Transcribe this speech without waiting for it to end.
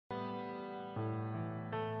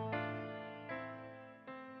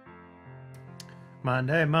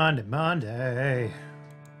Monday, Monday, Monday.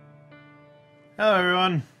 Hello,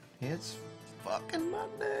 everyone. It's fucking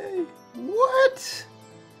Monday. What?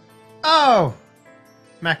 Oh!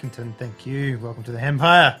 Mackington, thank you. Welcome to the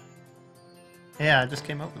Empire. Yeah, I just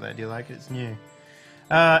came up with that. Do you like it? It's new.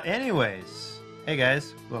 Anyways. Hey,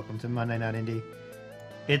 guys. Welcome to Monday Night Indie.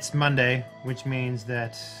 It's Monday, which means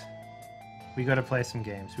that we gotta play some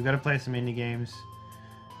games. We gotta play some indie games.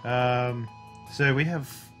 So we have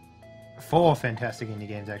 4 fantastic indie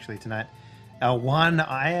games actually tonight. One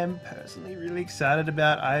I am personally really excited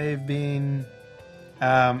about. I've been...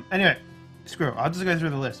 anyway, screw it. I'll just go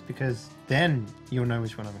through the list because then you'll know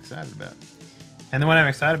which one I'm excited about. And the one I'm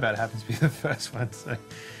excited about happens to be the first one, so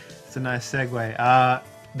it's a nice segue.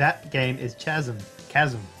 That game is Chasm.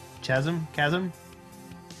 Chasm?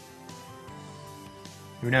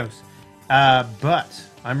 Who knows? But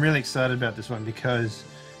I'm really excited about this one because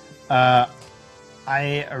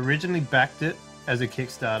I originally backed it as a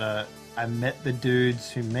Kickstarter. I met the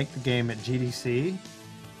dudes who make the game at GDC,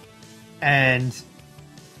 and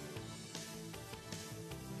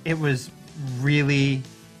it was really,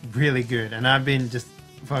 really good. And I've been just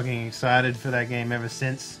fucking excited for that game ever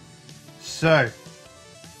since. So,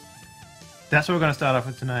 that's what we're going to start off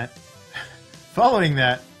with tonight. Following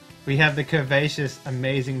that, we have the curvaceous,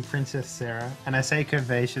 amazing Princess Sarah. And I say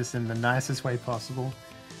curvaceous in the nicest way possible.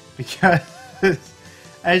 Because,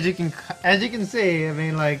 as you can see, I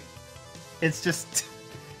mean, like, it's just...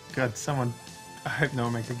 God, someone... I hope no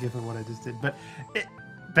one makes a gif of what I just did. But,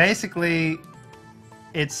 basically,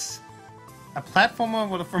 it's a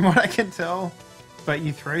platformer, from what I can tell. But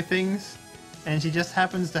you throw things, and she just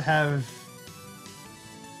happens to have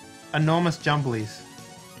enormous jumblies.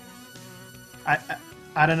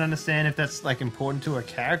 I don't understand if that's like important to a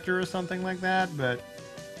character or something like that, but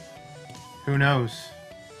who knows?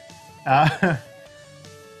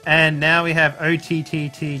 And now we have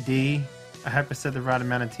OTTTD. I hope I said the right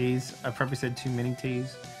amount of T's. I probably said too many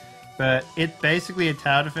T's. But it's basically a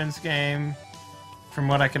tower defense game, from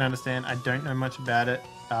what I can understand. I don't know much about it.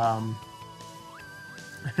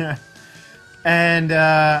 And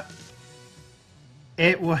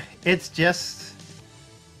it's just...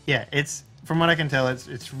 Yeah, it's... From what I can tell,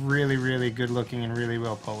 it's really, really good looking and really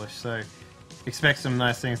well polished. So expect some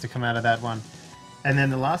nice things to come out of that one. And then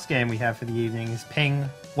the last game we have for the evening is Ping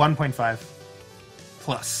 1.5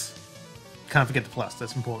 plus. Can't forget the plus,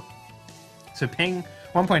 that's important. So Ping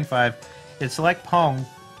 1.5, it's like Pong,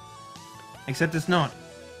 except it's not.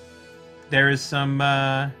 There is some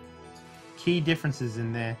key differences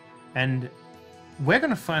in there, and we're going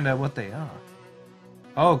to find out what they are.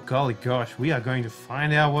 Oh golly gosh, we are going to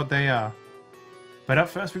find out what they are. But up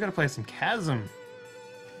first, we got to play some Chasm.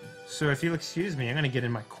 So if you'll excuse me, I'm going to get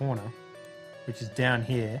in my corner, which is down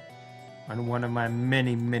here, on one of my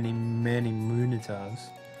many, many, many monitors.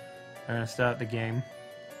 I'm going to start the game.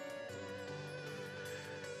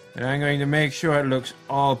 And I'm going to make sure it looks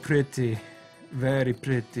all pretty. Very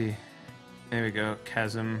pretty. There we go.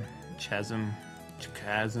 Chasm.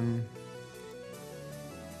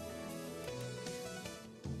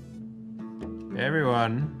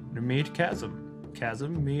 Everyone, meet Chasm.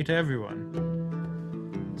 Chasm, meet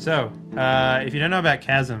everyone. So, if you don't know about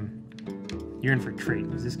Chasm, you're in for a treat,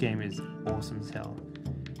 because this game is awesome as hell.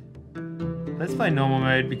 Let's play normal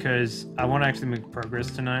mode, because I want to actually make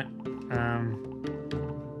progress tonight.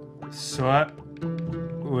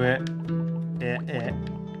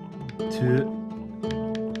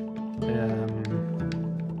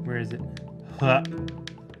 Where is it?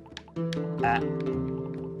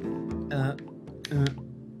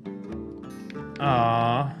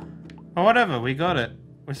 Aww. Oh, whatever, we got it.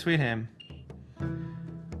 We're sweet ham.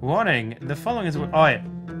 Warning, the following is... Oh, yeah.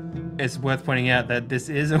 It's worth pointing out that this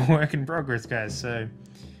is a work in progress, guys, so...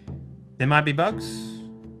 There might be bugs.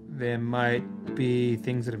 There might be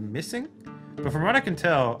things that are missing. But from what I can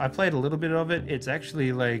tell, I played a little bit of it. It's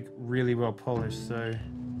actually, like, really well polished, so...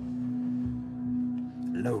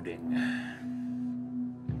 Loading.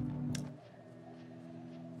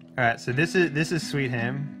 Alright, so this is Sweet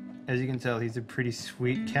Ham. As you can tell, he's a pretty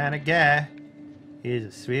sweet kind of guy. He's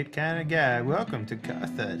a sweet kind of guy. Welcome to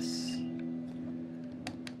Carthus.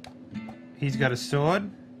 He's got a sword.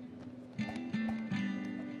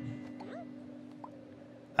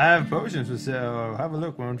 I have potions for sale. Have a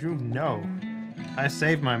look, won't you? No. I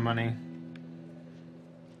saved my money.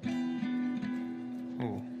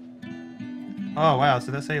 Ooh. Oh, wow.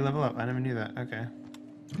 So that's how you level up. I never knew that. Okay.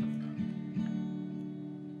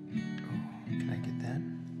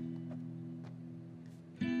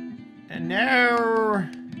 No!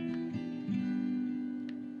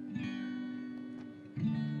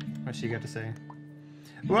 What's she got to say?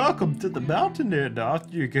 Welcome to the mountain inn.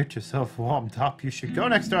 After you get yourself warmed up, you should go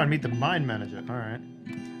next door and meet the mine manager. Alright.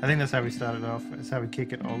 I think that's how we started off. That's how we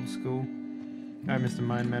kick it old school. Alright, Mr.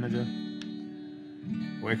 Mine Manager.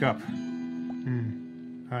 Wake up.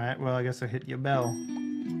 Alright, well, I guess I'll hit your bell.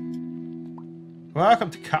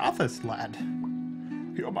 Welcome to Carthus, lad.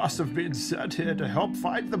 You must have been sent here to help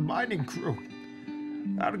find the mining crew.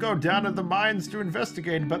 I'd go down to the mines to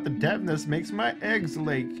investigate, but the dampness makes my eggs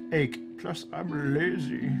ache. Plus, I'm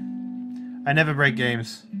lazy. I never break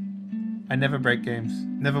games. I never break games.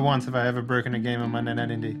 Never once have I ever broken a game on Monday Night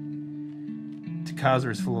Indie.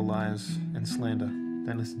 Takaza is full of lies and slander.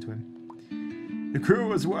 Don't listen to him. The crew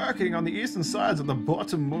was working on the eastern sides of the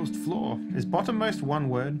bottommost floor. Is bottommost one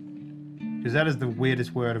word? Because that is the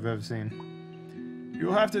weirdest word I've ever seen.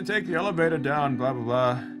 You'll have to take the elevator down, blah blah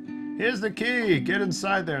blah. Here's the key! Get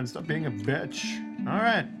inside there and stop being a bitch.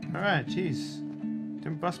 Alright, jeez.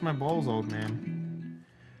 Don't bust my balls, old man.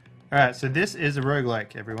 Alright, so this is a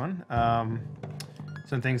roguelike, everyone.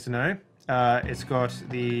 Some things to know. It's got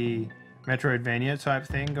the Metroidvania type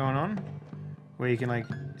thing going on, where you can like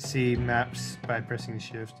see maps by pressing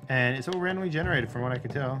shift. And it's all randomly generated from what I can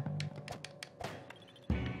tell.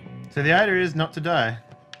 So the idea is not to die.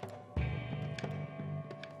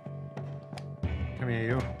 Come here,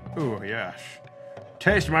 you. Ooh, yes.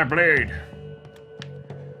 Taste my blade!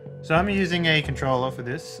 So I'm using a controller for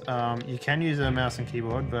this. You can use a mouse and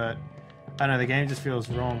keyboard, but I don't know, the game just feels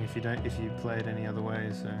wrong if you play it any other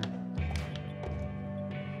way, so.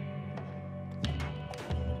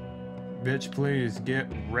 Bitch, please get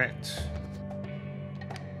wrecked.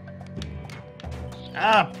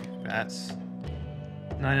 Ah! Bats.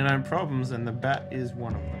 99 problems, and the bat is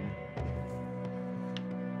one of them.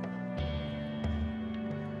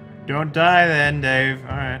 Don't die then, Dave.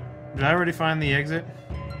 Alright. Did I already find the exit?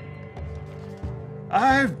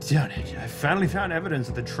 I've done it. I finally found evidence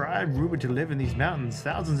of the tribe rumored to live in these mountains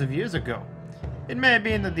thousands of years ago. It may have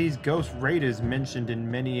been that these ghost raiders mentioned in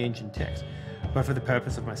many ancient texts, but for the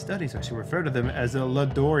purpose of my studies, I shall refer to them as a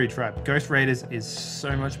Ladori tribe. Ghost raiders is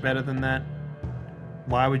so much better than that.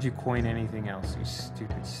 Why would you coin anything else, you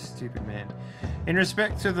stupid, stupid man? In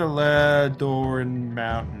respect to the Ladoran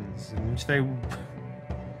Mountains, in which they...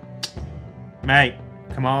 Mate,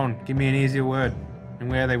 come on, give me an easier word. And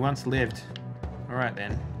where they once lived. Alright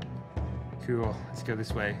then. Cool, let's go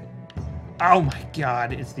this way. Oh my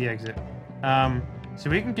god, it's the exit. So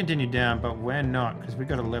we can continue down, but we're not, because we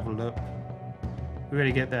gotta level up. We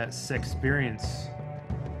gotta get that sexperience.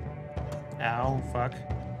 Ow, fuck.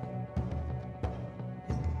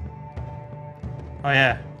 Oh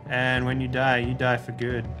yeah, and when you die for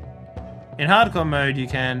good. In hardcore mode you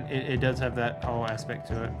can, it does have that whole aspect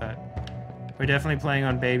to it, but we're definitely playing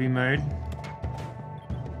on baby mode.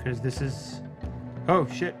 Because this is... Oh,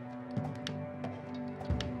 shit.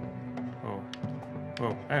 Oh.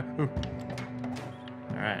 Oh. Oh.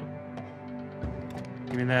 Alright.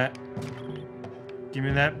 Give me that. Give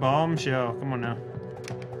me that bombshell. Come on now.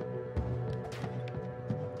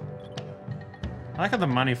 I like how the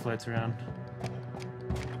money floats around.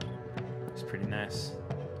 It's pretty nice.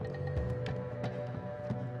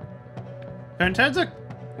 So in terms of...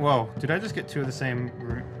 Whoa, did I just get two of the same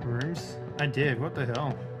rooms? I did, what the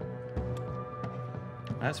hell?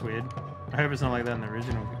 That's weird. I hope it's not like that in the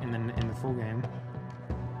original, in the full game.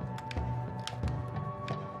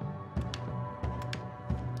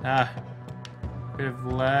 Ah, bit of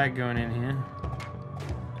lag going in here.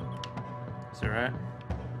 It's alright.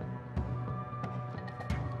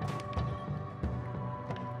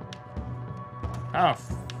 Oh,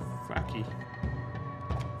 fucky.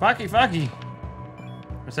 Fucky!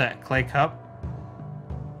 What's that, clay cup?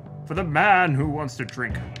 For the man who wants to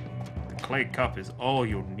drink. The clay cup is all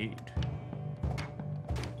you'll need.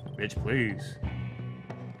 Bitch, please.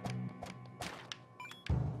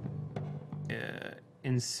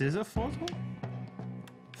 Incisor fossil?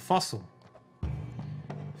 Fossil.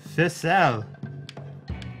 Fissile.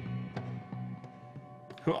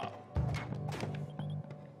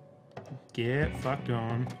 Get fucked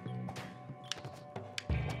on.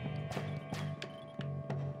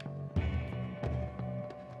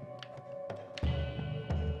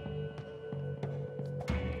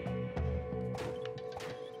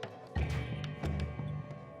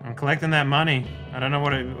 I'm collecting that money. I don't know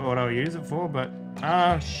what I'll use it for, but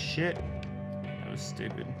oh shit, that was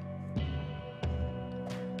stupid.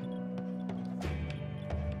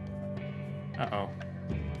 Uh-oh.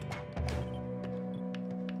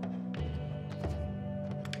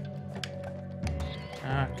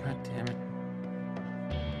 Ah, god damn it.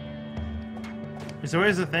 It's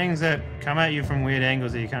always the things that come at you from weird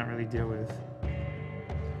angles that you can't really deal with.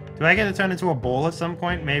 Do I get to turn into a ball at some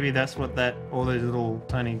point? Maybe that's what all those little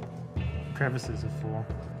tiny crevices are for.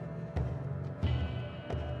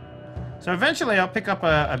 So eventually I'll pick up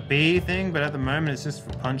a bee thing, but at the moment it's just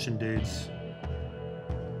for punching dudes.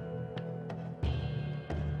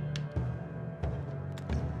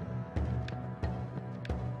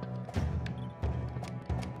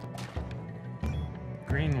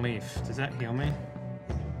 Green leaf. Does that heal me?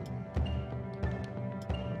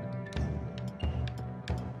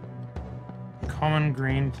 Common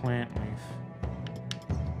green plant leaf.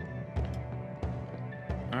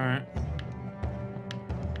 Alright.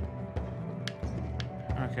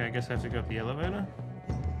 Okay, I guess I have to go up the elevator.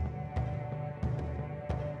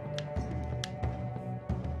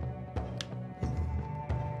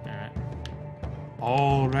 Alright.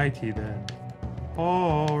 Alrighty then.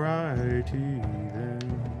 Alrighty then.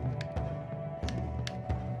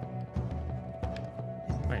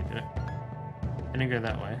 Wait, did it? I didn't go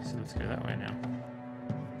that way, so let's go that way now.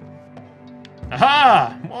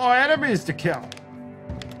 Aha! More enemies to kill!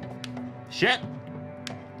 Shit!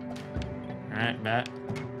 Alright, bat.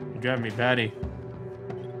 You're driving me batty.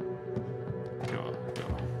 Go.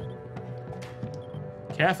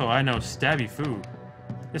 Careful, I know stabby fu.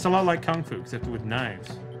 It's a lot like Kung Fu, except with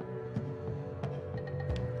knives.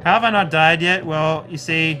 How have I not died yet? Well, you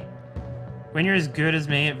see, when you're as good as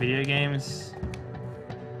me at video games...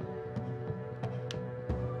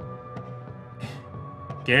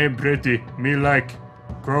 Game pretty, me like.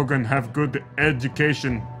 Krogan have good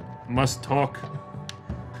education, must talk.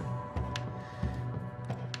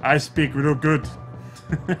 I speak real good.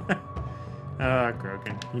 Oh,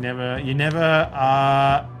 Krogan. You never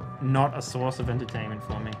are not a source of entertainment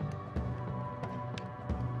for me.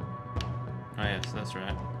 Oh yes, that's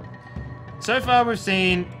right. So far we've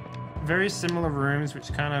seen very similar rooms,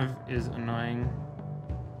 which kind of is annoying.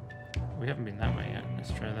 We haven't been that way yet.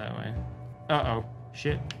 Let's try that way. Uh-oh.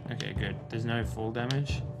 Shit. Okay, good. There's no fall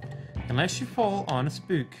damage. Unless you fall on a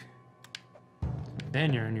spook.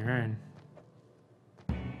 Then you're on your own.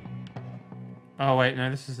 Oh wait, no,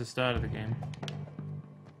 this is the start of the game.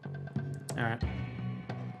 Alright.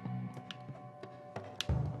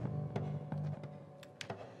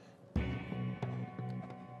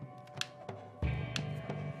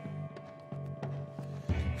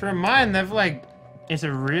 For a mine, they've like... It's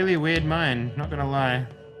a really weird mine, not gonna lie.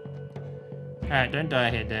 Alright, don't die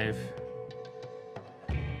here, Dave.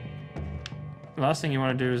 The last thing you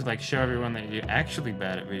want to do is like show everyone that you're actually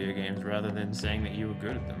bad at video games rather than saying that you were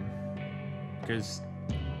good at them. Because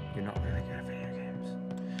you're not really good at video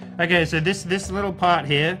games. Okay, so this little part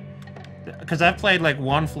here, because I've played like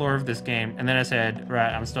one floor of this game, and then I said,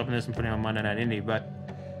 right, I'm stopping this and putting it on Monday Night Indie, but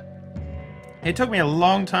it took me a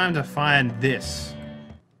long time to find this.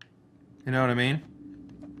 You know what I mean?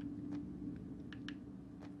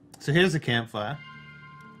 So here's the campfire.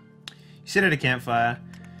 You sit at a campfire.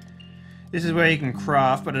 This is where you can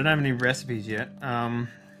craft, but I don't have any recipes yet.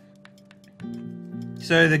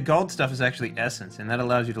 So the gold stuff is actually essence, and that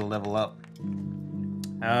allows you to level up.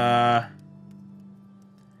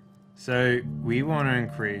 So we want to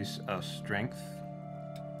increase our strength.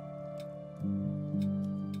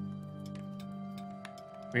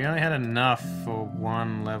 We only had enough for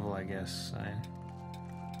one level, I guess. So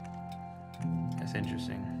that's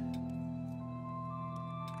interesting.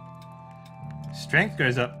 Strength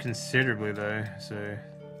goes up considerably though, so...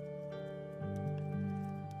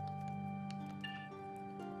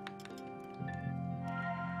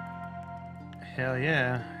 Hell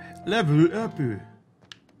yeah. Level up!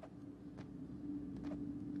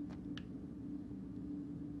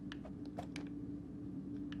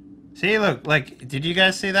 See, look, like, did you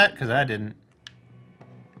guys see that? Because I didn't.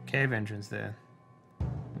 Cave entrance there.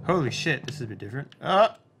 Holy shit, this is a bit different. Oh!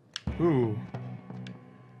 Ooh.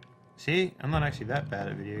 See, I'm not actually that bad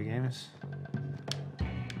at video games.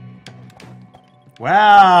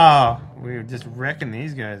 Wow! We're just wrecking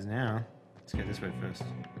these guys now. Let's go this way first.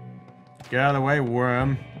 Get out of the way,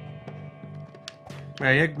 worm.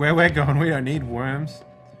 Where we're going, we don't need worms.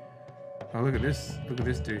 Oh, look at this. Look at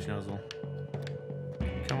this douche nozzle.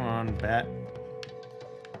 Come on, bat.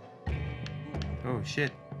 Oh,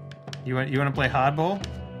 shit. You want to play hardball?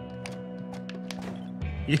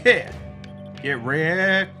 Yeah! Get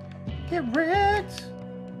wrecked! Get wrecked!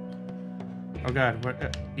 Oh god,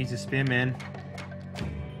 what? He's a spearman.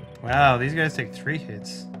 Wow, these guys take 3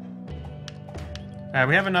 hits. Alright,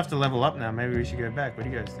 we have enough to level up now. Maybe we should go back. What do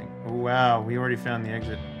you guys think? Oh wow, we already found the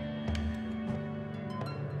exit.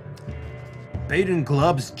 Baden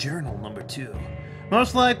Glub's journal number 2.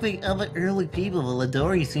 Most likely, other early people of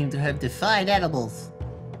Ladori seem to have defied edibles.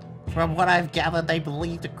 From what I've gathered, they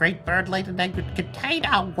believe the great bird-laden egg would contain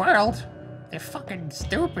our world. They're fucking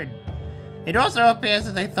stupid. It also appears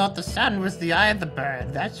that they thought the sun was the eye of the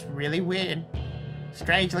bird. That's really weird.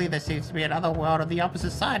 Strangely, there seems to be another world on the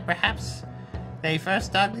opposite side. Perhaps they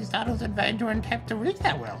first dug these tunnels in vain to attempt to reach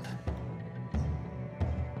that world.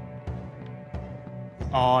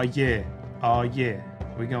 Oh yeah. Oh yeah.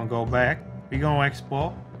 We gonna go back. We gonna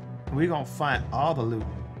explore. We gonna find all the loot.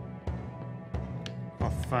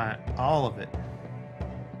 Gonna find all of it.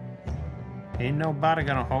 Ain't nobody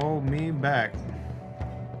gonna hold me back.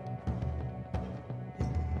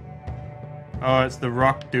 Oh, it's the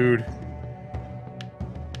rock dude.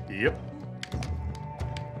 Yep.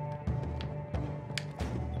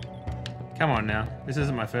 Come on now. This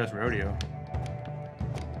isn't my first rodeo.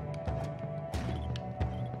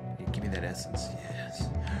 Hey, give me that essence. Yes.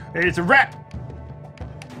 Hey, it's a rat!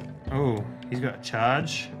 Oh, he's got a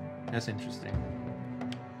charge. That's interesting.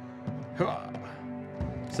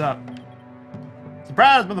 What's up?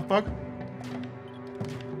 Surprise, motherfucker!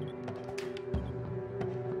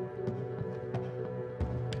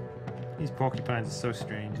 These porcupines are so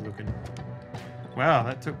strange looking. Wow,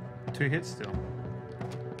 that took 2 hits still.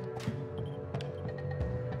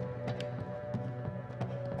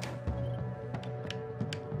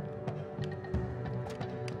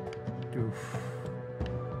 Oof.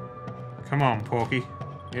 Come on, Porky.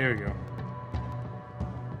 There we go.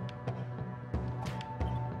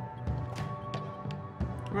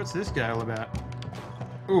 What's this guy all about?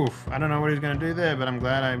 Oof, I don't know what he's gonna do there, but I'm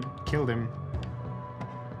glad I killed him.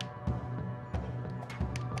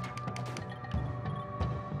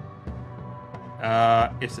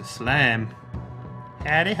 It's a slam.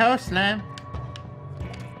 Howdy ho, Slam.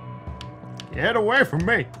 Get away from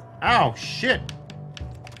me! Ow, shit!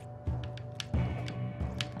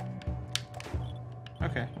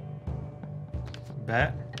 Okay.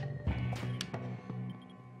 Bat.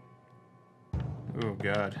 Oh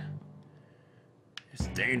god. It's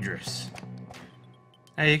dangerous.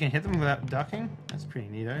 Hey, you can hit them without ducking? That's pretty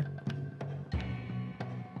neato.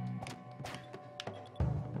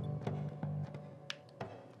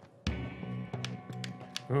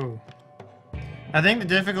 Oh. I think the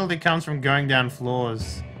difficulty comes from going down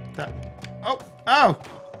floors. Oh!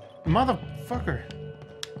 Motherfucker.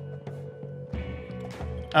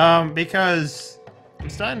 Because I'm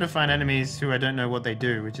starting to find enemies who I don't know what they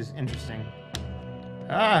do, which is interesting.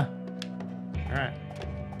 Ah! Alright.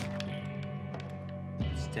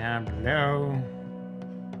 It's down below.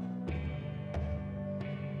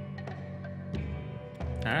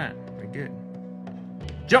 Alright, we're good.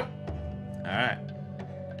 Jump! Alright.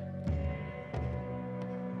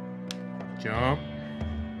 Jump.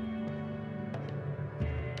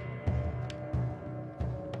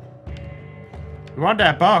 We want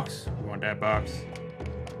that box. We want that box.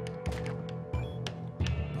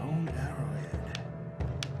 Bone arrowhead.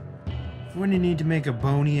 When do you need to make a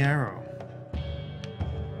bony arrow?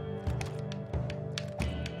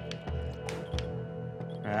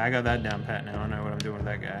 Alright, I got that down pat now. I know what I'm doing with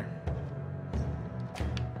that guy.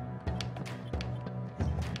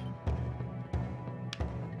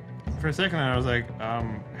 For a second I was like,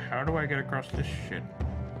 how do I get across this shit?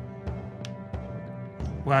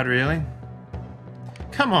 What, really?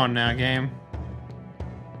 Come on now, game.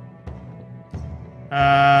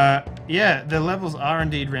 Yeah, the levels are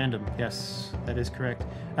indeed random. Yes, that is correct.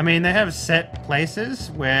 I mean, they have set places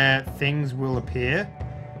where things will appear,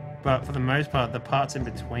 but for the most part, the parts in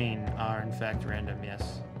between are in fact random,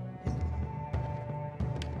 yes.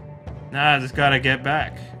 Nah, I just gotta get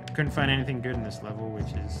back. Couldn't find anything good in this level,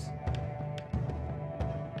 which is...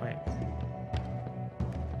 Wait.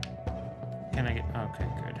 Can I get... Okay,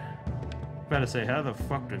 good. Better say, how the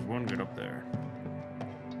fuck does one get up there?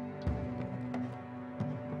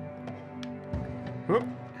 Whoop.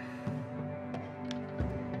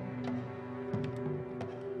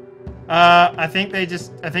 I think they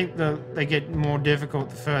just... I think they get more difficult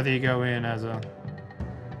the further you go in as a...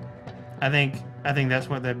 I think that's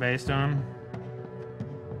what they're based on.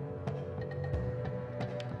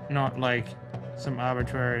 Not like some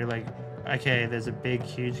arbitrary, like, okay, there's a big,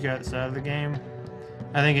 huge guy at the start of the game.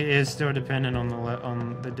 I think it is still dependent on the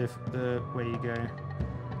where you go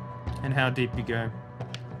and how deep you go.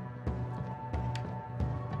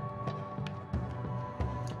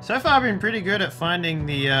 So far, I've been pretty good at finding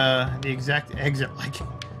the exact exit, like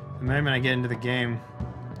the moment I get into the game,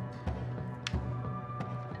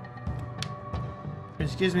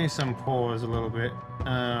 which gives me some pause a little bit.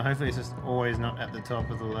 Hopefully, it's just always not at the top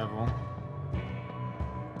of the level.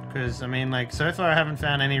 Because, I mean, like, so far I haven't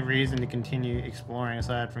found any reason to continue exploring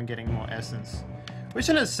aside from getting more essence. Which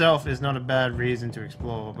in itself is not a bad reason to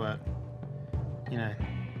explore, but, you know.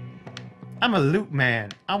 I'm a loot man.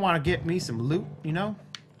 I want to get me some loot, you know?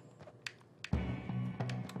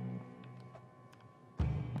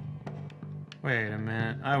 Wait a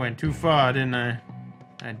minute. I went too far, didn't I?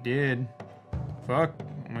 I did. Fuck.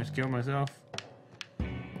 Almost killed myself.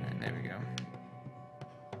 Alright, there we go.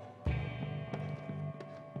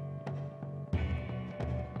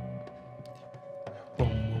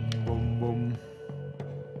 Boom, boom, boom, boom.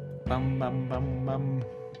 Bum, bum, bum, bum.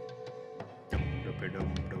 Dum, dum,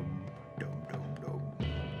 dum, dum, dum, dum, dum.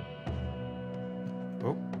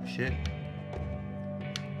 Oh, shit.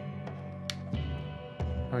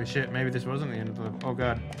 Holy shit, maybe this wasn't the end of the level. Oh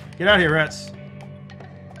god. Get out of here, rats!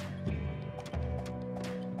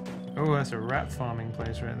 Oh, that's a rat farming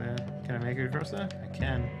place right there. Can I make it across there? I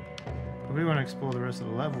can. But we want to explore the rest of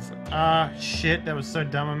the level for... Ah, shit, that was so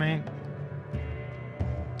dumb of me.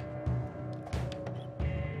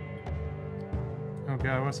 Oh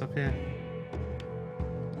god, what's up here?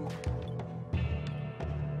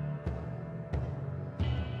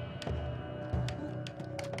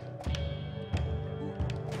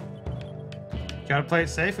 Gotta play it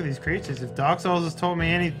safe with these creatures. If Dark Souls has taught me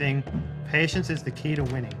anything, patience is the key to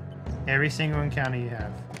winning. Every single encounter you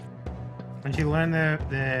have. Once you learn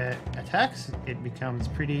the attacks, it becomes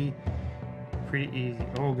pretty easy.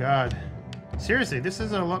 Oh god. Seriously, this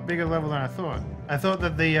is a lot bigger level than I thought. I thought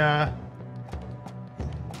that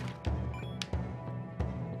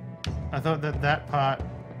that part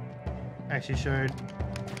actually showed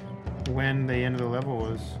when the end of the level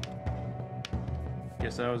was.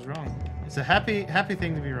 Guess I was wrong. It's a happy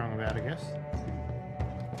thing to be wrong about, I guess.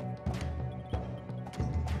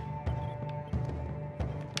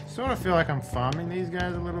 Sort of feel like I'm farming these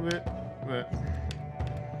guys a little bit, but...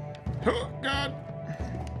 Oh, God!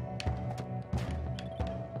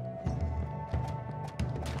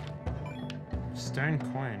 Stone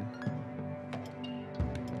coin.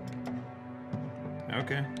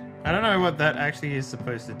 Okay. I don't know what that actually is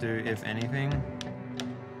supposed to do, if anything.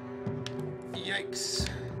 Yikes.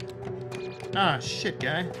 Ah, shit,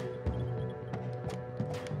 guy.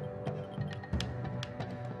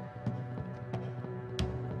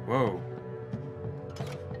 Whoa.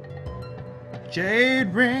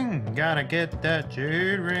 Jade ring! Gotta get that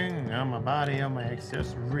jade ring on my body, on my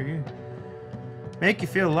accessory. Make you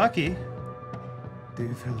feel lucky. Do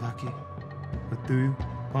you feel lucky? What do you,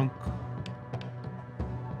 punk?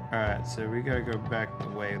 Alright, so we gotta go back the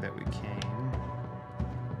way that we came.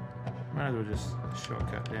 Might as well just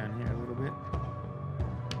shortcut down here a little bit.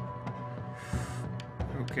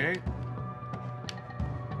 Okay.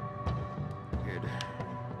 Good.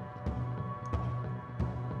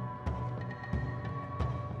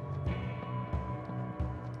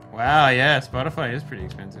 Wow, yeah, Spotify is pretty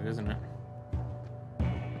expensive, isn't it?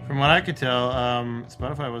 From what I could tell,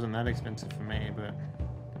 Spotify wasn't that expensive for me, but...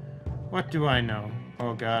 What do I know?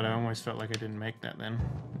 Oh god, I almost felt like I didn't make that then.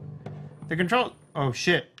 The control... Oh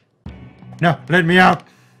shit. No, let me out!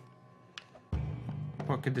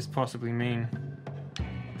 What could this possibly mean?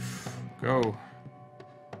 Go.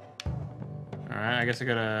 Alright, I guess I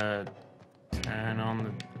gotta turn on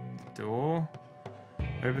the door.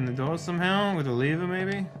 Open the door somehow with a lever,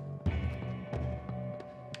 maybe?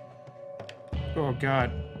 Oh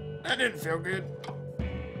god. That didn't feel good.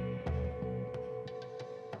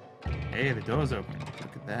 Hey, the door's open.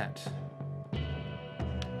 Look at that.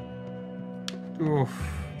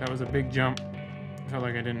 Oof. That was a big jump. Felt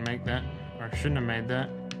like I didn't make that. Or I shouldn't have made that.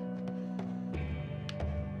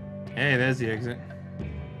 Hey, there's the exit.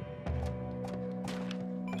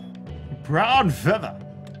 Brown feather!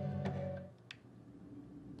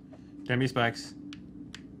 Don't be spikes.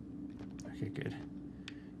 Okay, good.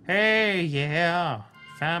 Hey, yeah!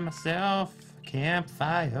 Found myself a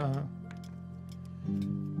campfire.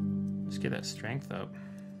 Let's get that strength up.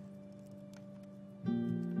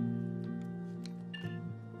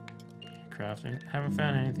 Crafting. Haven't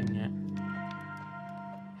found anything yet.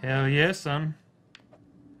 Hell yeah, son.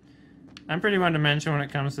 I'm pretty one-dimensional when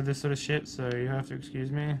it comes to this sort of shit, so you have to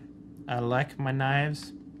excuse me. I like my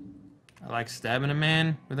knives. I like stabbing a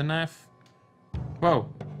man with a knife. Whoa.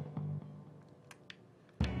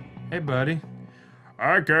 Hey, buddy.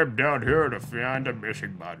 I came down here to find the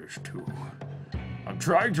missing bodies, too. I'm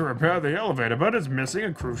trying to repair the elevator, but it's missing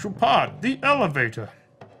a crucial part. The elevator.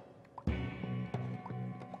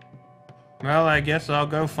 Well, I guess I'll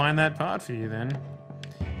go find that part for you, then.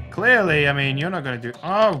 Clearly, I mean, you're not gonna do...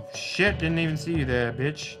 Oh, shit, didn't even see you there,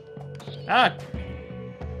 bitch. Ah!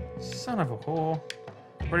 Son of a whore.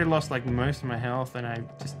 Already lost, like, most of my health, and I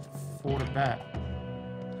just fought it back.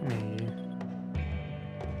 Come here, you.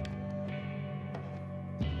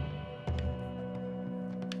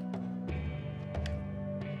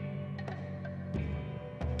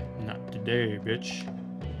 today, bitch.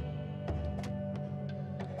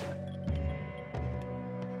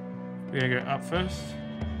 We're gonna go up first.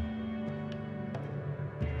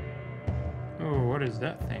 Oh, what is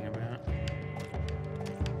that thing about?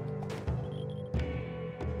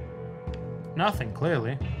 Nothing,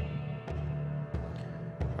 clearly.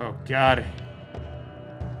 Oh, God.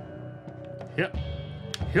 Yep.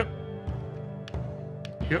 Yep.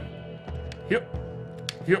 Yep. Yep.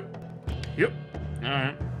 Yep. Yep.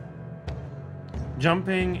 Alright.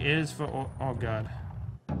 Jumping is for... Oh, God.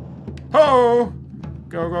 Oh!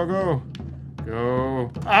 Go, go, go.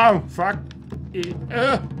 Go. Oh, fuck.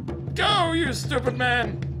 Go, you stupid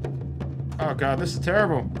man. Oh, God, this is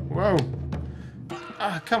terrible. Whoa.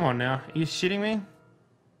 Ah, come on now. Are you shitting me?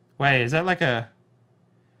 Wait, is that like a...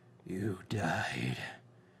 You died.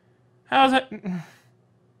 How's that?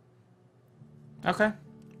 Okay.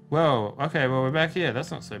 Whoa. Okay, well, we're back here.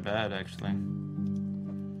 That's not so bad, actually.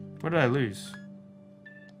 What did I lose?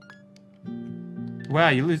 Wow,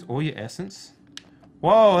 you lose all your essence?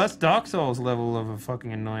 Whoa, that's Dark Souls level of a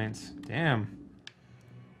fucking annoyance. Damn.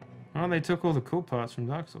 Oh, they took all the cool parts from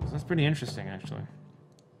Dark Souls. That's pretty interesting, actually.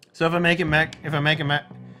 So if I make it back, if I make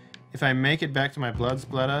it back to my blood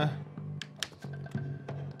splatter,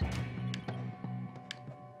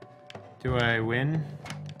 do I win?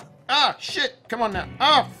 Ah, shit! Come on now.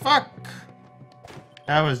 Oh, fuck!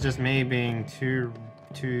 That was just me being too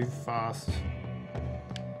fast.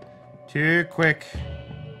 Too quick.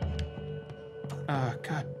 Oh,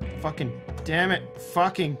 God. Fucking damn it.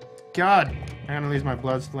 Fucking God. I'm gonna lose my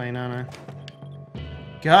blood spleen, aren't I?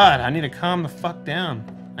 God, I need to calm the fuck down.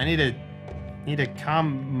 I need to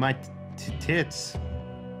calm my tits.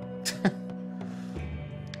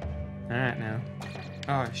 Alright now.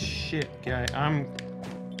 Oh shit, guy.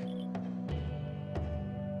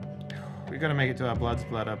 We gotta make it to our blood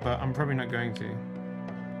splatter, but I'm probably not going to.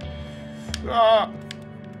 Ah!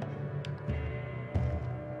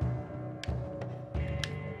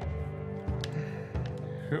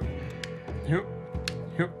 Yep.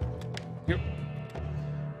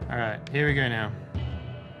 Alright, here we go now.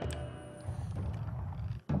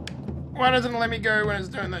 Why doesn't it let me go when it's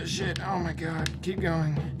doing that shit? Oh my God, keep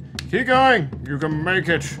going. Keep going! You can make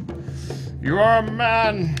it! You are a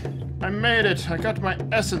man! I made it! I got my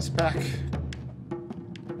essence back.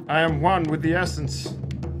 I am one with the essence.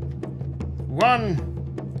 One!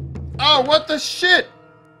 Oh, what the shit?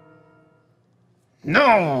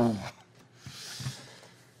 No!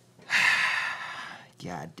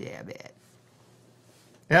 God damn it.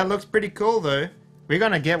 That looks pretty cool, though. We're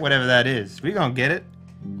gonna get whatever that is. We're gonna get it.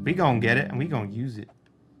 We gonna get it, and we gonna use it.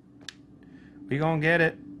 We gonna get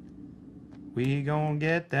it. We gonna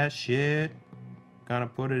get that shit. Gonna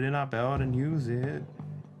put it in our belt and use it.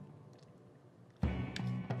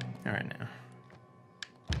 Alright now.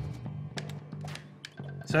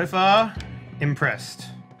 So far, impressed.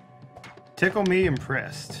 Tickle me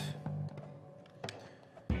impressed.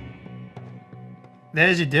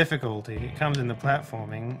 There's your difficulty. It comes in the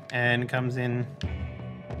platforming and comes in...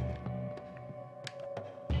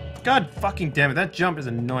 God fucking damn it, that jump is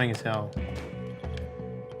annoying as hell.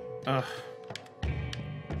 Ugh.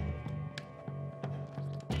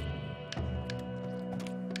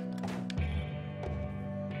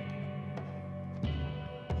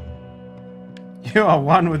 You are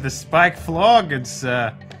one with the spike floor, good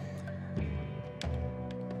sir.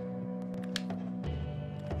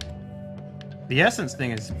 The essence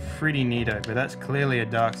thing is pretty neato, but that's clearly a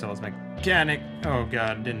Dark Souls mechanic. Oh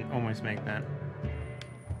god, didn't almost make that.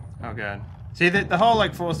 Oh god. See, the whole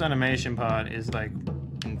like forced animation part is like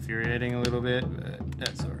infuriating a little bit, but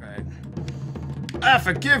that's alright. I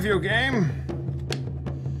forgive you, game!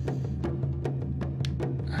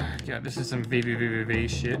 God, this is some VVVVV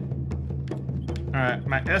shit. Alright,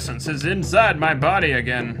 my essence is inside my body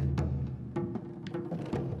again.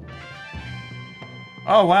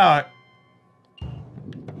 Oh wow.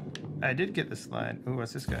 I did get the slide. Ooh,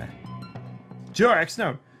 what's this guy? Jorex,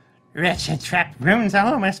 no. Wretched trapped runes,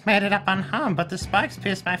 I almost made it up unharmed, but the spikes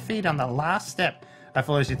pierced my feet on the last step. I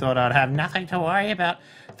foolishly thought I'd have nothing to worry about.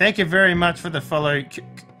 Thank you very much for the follow.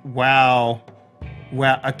 Wow.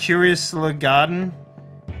 Wow, a Curious Sula Garden?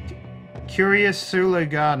 Curious Sula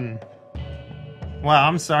Garden. Wow,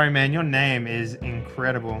 I'm sorry, man. Your name is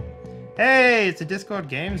incredible. Hey, it's the Discord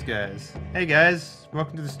Games guys. Hey, guys.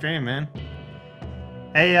 Welcome to the stream, man.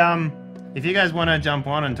 Hey, if you guys want to jump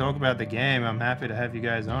on and talk about the game, I'm happy to have you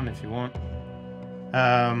guys on if you want.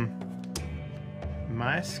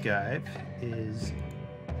 My Skype is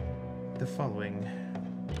the following.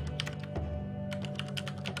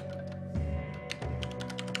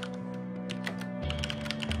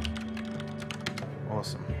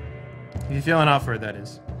 Awesome. If you're feeling up for it, that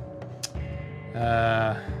is.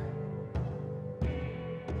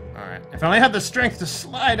 Alright. If I only had the strength to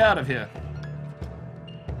slide out of here.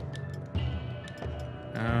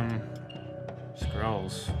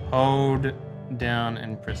 Scrolls. Hold down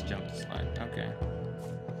and press jump to slide. Okay.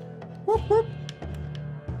 Whoop whoop.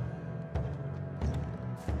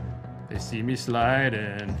 They see me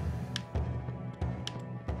sliding.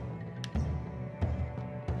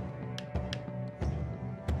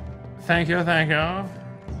 Thank you, thank you.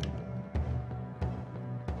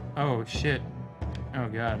 Oh, shit. Oh,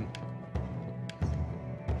 God.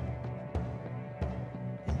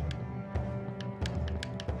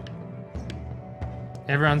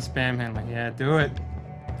 Everyone spam him. Like, yeah, do it.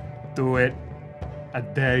 Do it. I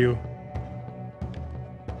dare you.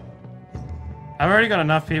 I've already got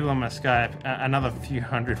enough people on my Skype. Another few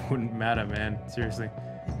hundred wouldn't matter, man. Seriously.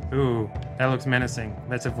 Ooh, that looks menacing.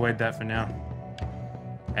 Let's avoid that for now.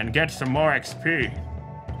 And get some more XP.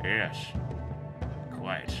 Yes.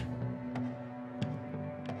 Quite.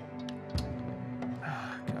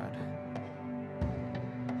 Oh, God.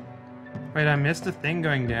 Wait, I missed a thing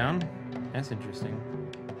going down? That's interesting.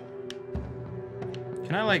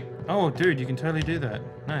 Can I, like... Oh, dude, you can totally do that.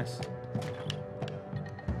 Nice.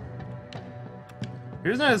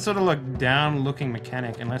 Here's no sort of, like, down-looking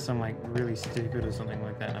mechanic, unless I'm, like, really stupid or something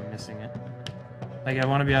like that and I'm missing it. Like, I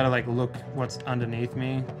want to be able to, like, look what's underneath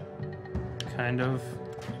me. Kind of.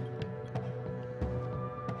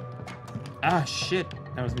 Ah, shit.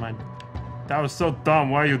 That was mine. That was so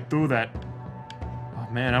dumb. Why you do that? Oh,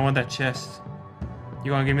 man, I want that chest.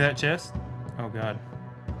 You want to give me that chest? Oh, God.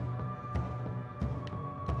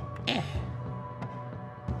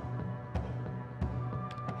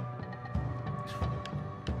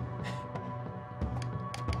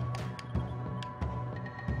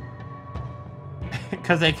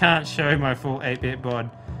 Because they can't show my full 8-bit bod.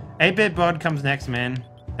 8-bit bod comes next, man.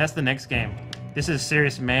 That's the next game. This is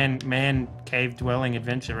serious man cave dwelling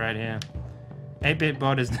adventure right here. 8-bit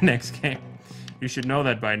bod is the next game. You should know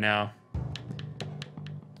that by now.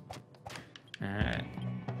 Alright.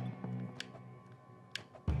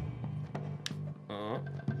 Oh.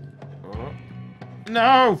 Oh.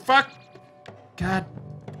 No! Fuck! God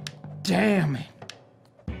damn it.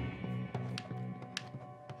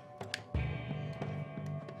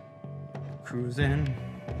 Cruising.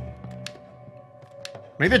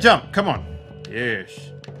 Make the jump! Come on!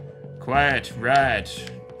 Yes. Quiet,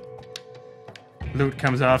 right. Loot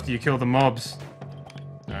comes after you kill the mobs.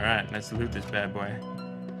 Alright, let's loot this bad boy.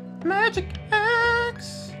 Magic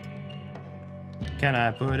axe! Can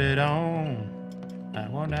I put it on? I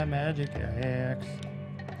want that magic axe.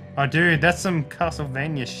 Oh, dude, that's some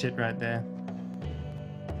Castlevania shit right there.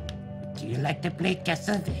 Do you like to play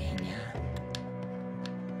Castlevania?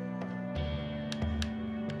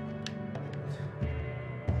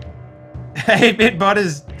 8-bit bot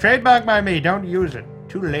is trademarked by me. Don't use it.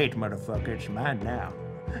 Too late, motherfucker. It's mine now.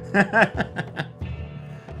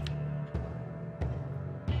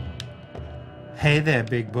 Hey there,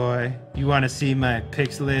 big boy. You want to see my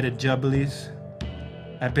pixelated jubblies?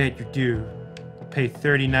 I bet you do. Pay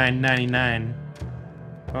 $39.99.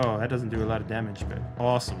 Oh, that doesn't do a lot of damage, but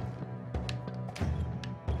awesome.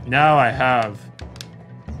 Now I have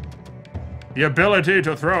the ability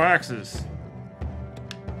to throw axes.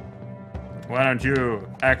 Why don't you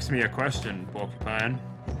ask me a question, Porcupine?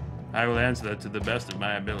 I will answer to the best of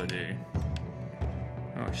my ability.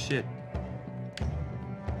 Oh, shit.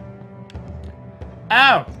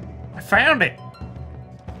 Ow! I found it!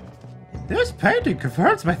 This painting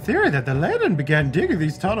confirms my theory that the Leyden began digging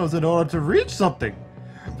these tunnels in order to reach something.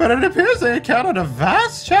 But it appears they encountered a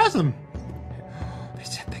vast chasm. They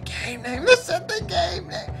said the game name. They said the game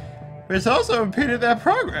name. Which also impeded their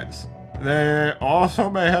progress. They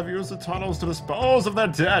also may have used the tunnels to dispose of their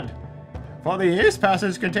dead. For the East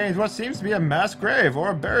Passage contains what seems to be a mass grave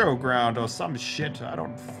or a burial ground or some shit. I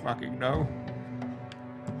don't fucking know.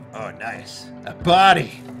 Oh, nice. A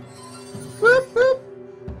body. Whoop, whoop.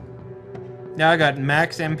 Now I got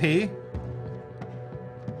max MP.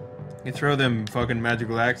 You throw them fucking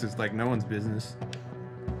magical axes like no one's business.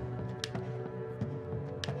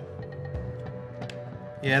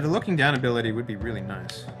 Yeah, the looking down ability would be really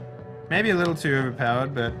nice. Maybe a little too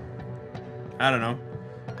overpowered, but I don't know.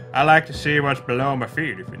 I like to see what's below my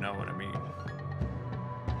feet, if you know what I mean.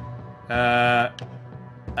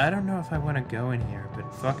 I don't know if I want to go in here,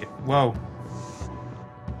 but fuck it. Whoa.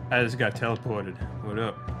 I just got teleported. What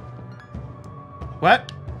up?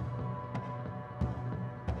 What?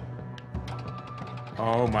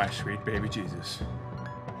 Oh my sweet baby Jesus.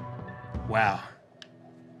 Wow.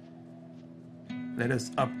 Let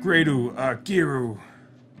us upgrade our Giru.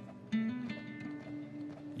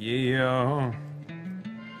 Yeah.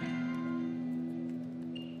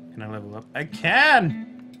 Can I level up? I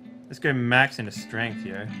can! Let's go max into strength,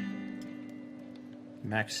 yo.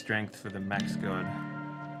 Max strength for the max god.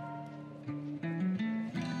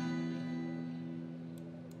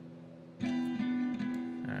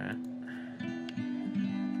 Alright.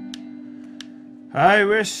 I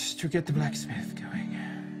wish to get the blacksmith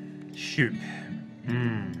going. Shoot.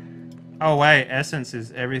 Oh wait, essence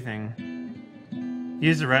is everything.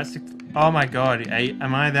 Use the rat stick. Oh my god,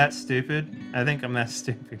 am I that stupid? I think I'm that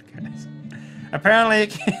stupid, guys. Apparently it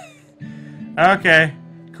can. Okay,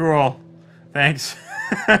 cool. Thanks.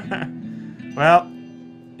 Well,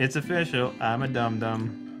 it's official. I'm a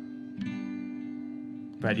dum-dum.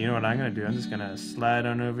 But you know what I'm gonna do? I'm just gonna slide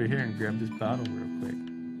on over here and grab this bottle real quick.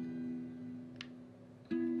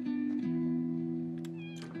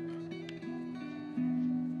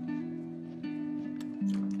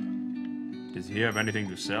 Does he have anything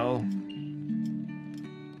to sell?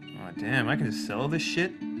 Oh damn, I can just sell this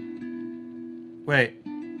shit? Wait.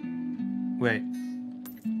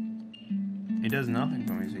 He does nothing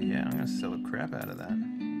for me, so yeah, I'm gonna sell the crap out of that.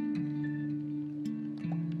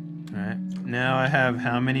 Alright, now I have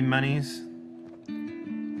how many monies?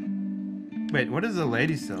 Wait, what does the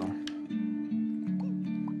lady sell?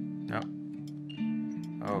 Oh.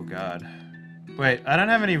 Oh god. Wait, I don't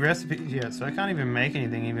have any recipes yet, so I can't even make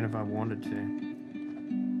anything even if I wanted to.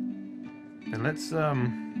 But let's,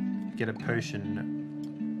 get a potion.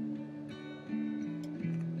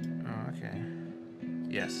 Oh, okay.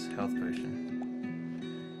 Yes, health potion.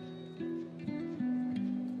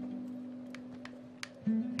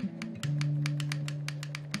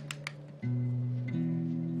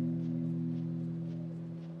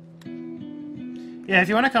 Yeah, if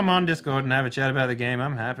you want to come on Discord and have a chat about the game,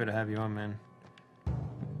 I'm happy to have you on, man.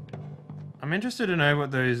 I'm interested to know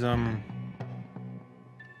what those,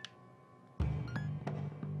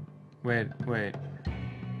 Wait.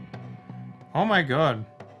 Oh my god.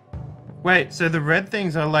 Wait, so the red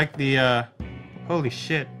things are like the, Holy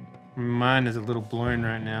shit. My mind is a little blown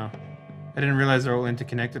right now. I didn't realize they're all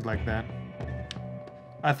interconnected like that.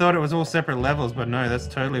 I thought it was all separate levels, but no, that's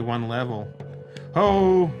totally one level.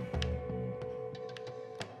 Oh!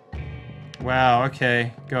 Wow,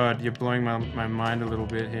 okay. God, you're blowing my mind a little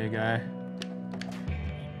bit here, guy.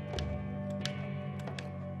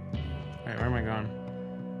 Wait, where am I going?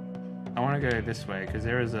 I want to go this way, because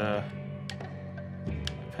there is a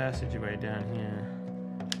passageway down here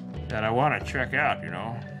that I want to check out, you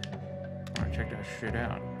know? I want to check that shit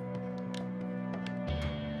out.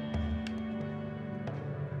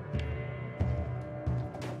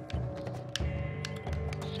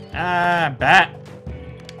 Ah, bat!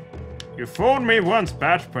 You fooled me once,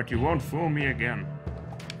 bat, but you won't fool me again.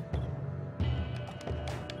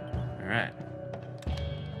 Alright.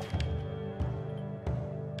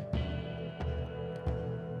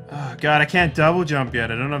 Oh god, I can't double jump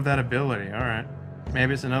yet. I don't have that ability. Alright.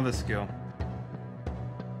 Maybe it's another skill.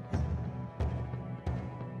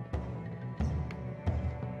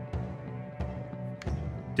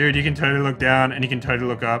 Dude, you can totally look down and you can totally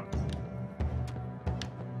look up.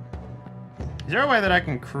 Is there a way that I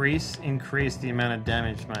can increase the amount of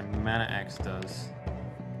damage my mana axe does?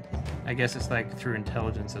 I guess it's like through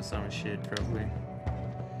intelligence or some shit, probably.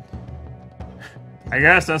 I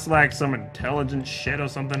guess that's like some intelligent shit or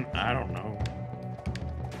something. I don't know.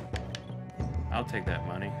 I'll take that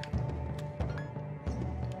money.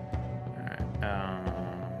 Alright,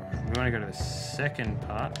 we want to go to the second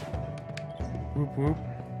part. Whoop whoop.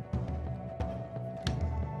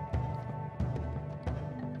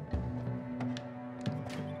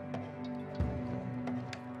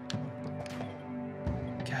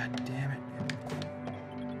 God damn it.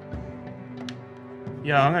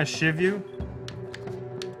 Yo, I'm gonna shiv you.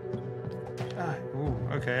 Ah, ooh,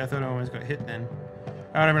 okay, I thought I almost got hit then.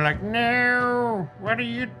 I would have been like, no, what are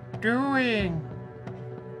you doing?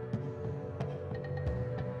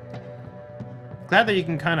 Glad that you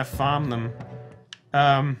can kind of farm them.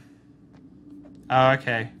 Oh,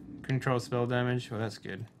 okay. Control spell damage. Well, that's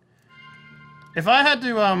good. If I had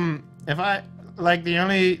to, like, the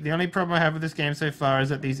only problem I have with this game so far is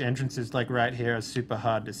that these entrances, like, right here are super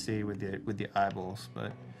hard to see with the eyeballs,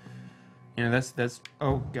 but, you know, that's,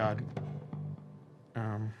 oh, God.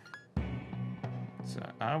 So,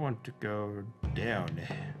 I want to go down.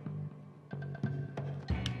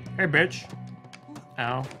 Hey, bitch.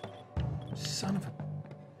 Ow. Son of a...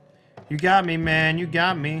 You got me, man. You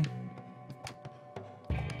got me.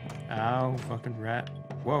 Ow, fucking rat.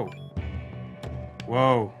 Whoa.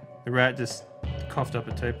 Whoa. The rat just coughed up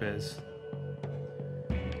a topaz.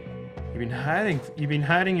 You've been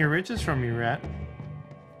hiding your riches from me, rat.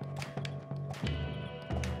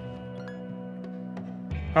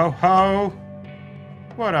 Ho ho!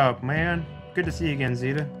 What up, man? Good to see you again,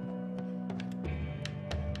 Zeta.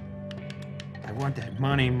 I want that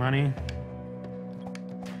money. Am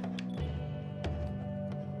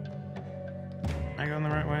I going the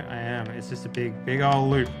right way? I am. It's just a big old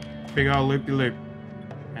loop. Big old loop-de-loop.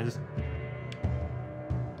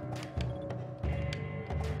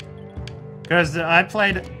 Because I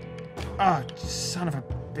played... Oh, son of a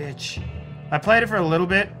bitch. I played it for a little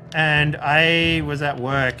bit, and I was at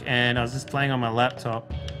work, and I was just playing on my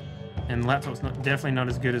laptop. And the laptop's definitely not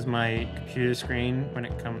as good as my computer screen when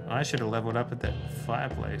it comes... I should have leveled up at that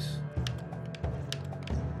fireplace.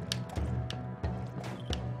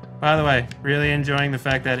 By the way, really enjoying the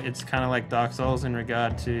fact that it's kind of like Dark Souls in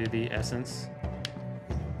regard to the essence.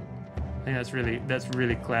 I think that's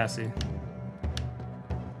really classy.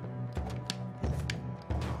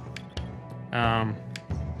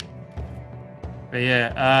 But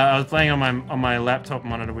yeah, I was playing on my laptop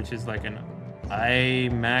monitor, which is like an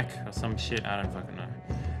iMac or some shit. I don't fucking know.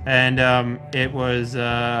 And it was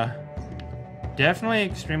definitely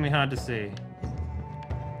extremely hard to see.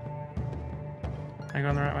 Am I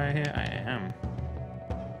going the right way here? I am.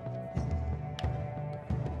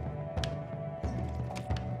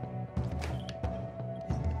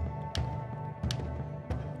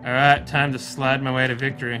 Alright, time to slide my way to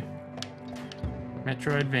victory.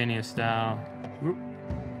 Metroidvania-style. Whoop.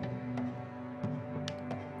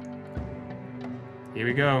 Here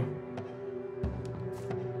we go.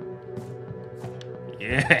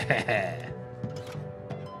 Yeah!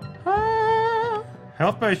 Ah,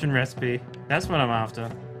 health potion recipe. That's what I'm after.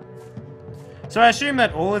 So I assume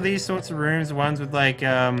that all of these sorts of rooms, the ones with like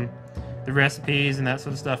the recipes and that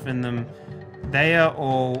sort of stuff in them, they are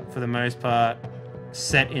all, for the most part,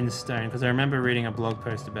 set in stone. Because I remember reading a blog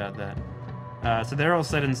post about that. So they're all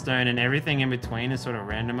set in stone, and everything in between is sort of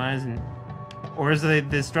randomized. And, or is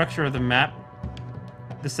the structure of the map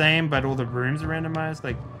the same, but all the rooms are randomized?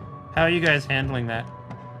 Like, how are you guys handling that?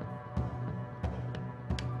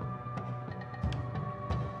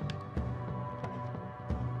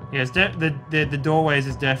 Yes, the doorways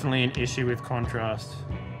is definitely an issue with contrast.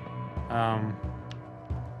 Oh.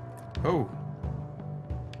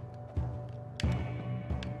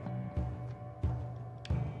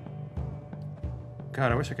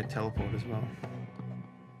 God, I wish I could teleport as well.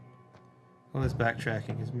 All this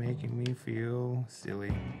backtracking is making me feel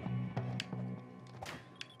silly.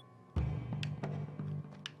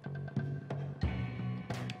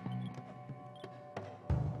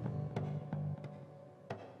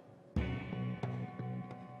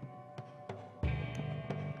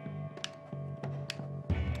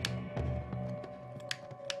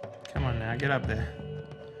 Come on now, get up there.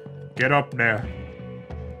 Get up there.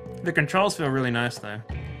 The controls feel really nice though.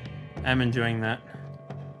 I'm enjoying that.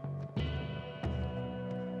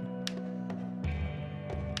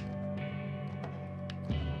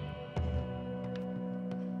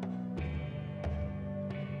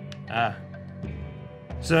 Ah.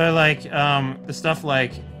 So like the stuff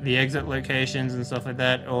like the exit locations and stuff like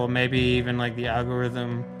that, or maybe even like the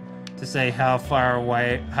algorithm to say how far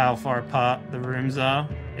away, how far apart the rooms are.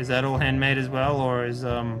 Is that all handmade as well, or is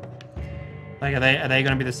like, are they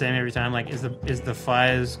going to be the same every time? Like, is the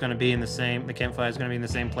fires going to be in the same? The campfires going to be in the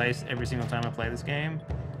same place every single time I play this game,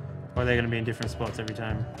 or are they going to be in different spots every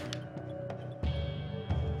time?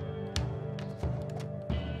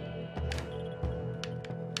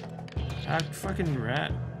 Ah, fucking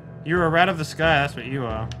rat! You're a rat of the sky. That's what you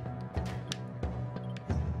are.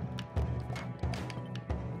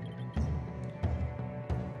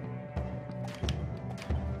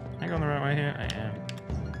 Am I going the right way here? I am.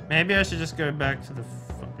 Maybe I should just go back to the...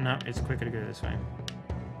 No, it's quicker to go this way.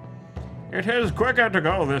 It is quicker to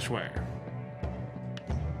go this way.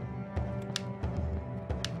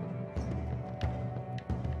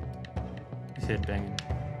 He's head banging.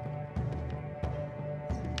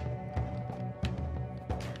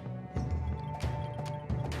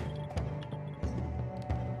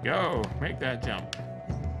 Go! Make that jump.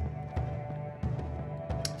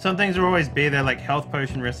 Some things will always be there, like health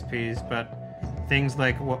potion recipes, but things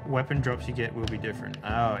like what weapon drops you get will be different.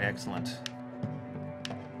 Oh, excellent.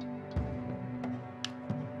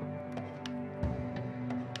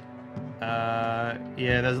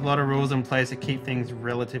 Yeah, there's a lot of rules in place that keep things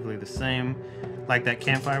relatively the same. Like that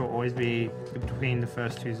campfire will always be between the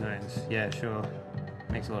first two zones. Yeah, sure.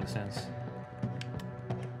 Makes a lot of sense.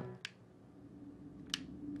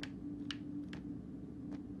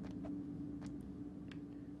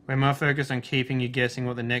 We're more focused on keeping you guessing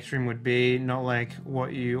what the next room would be, not like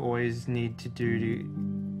what you always need to do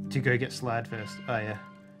to go get slide first. Oh yeah,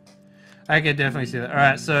 I could definitely see that. All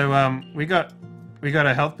right, so we got we got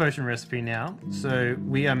a health potion recipe now, so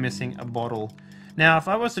we are missing a bottle. Now, if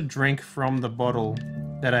I was to drink from the bottle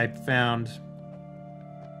that I found,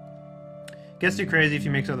 it gets too crazy if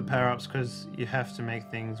you mix other power-ups because you have to make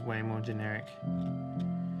things way more generic.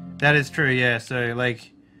 That is true, yeah. So,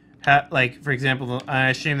 like, for example, I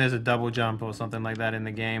assume there's a double jump or something like that in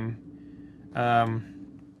the game.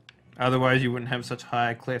 Otherwise, you wouldn't have such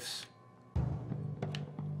high cliffs.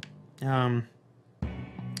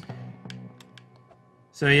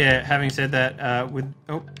 So yeah, having said that, okay,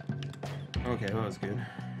 well, that was good.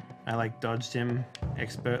 I like dodged him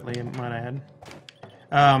expertly, might I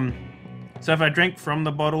add. So if I drink from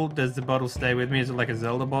the bottle, does the bottle stay with me? Is it like a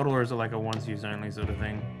Zelda bottle, or is it like a once-use only sort of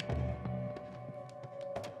thing?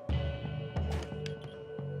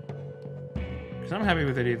 Because I'm happy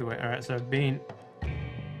with it either way. Alright, so I've been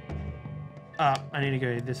up. I need to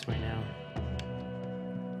go this way now.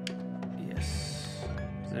 Yes.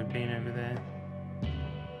 So I've been over there.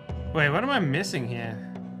 Wait, what am I missing here?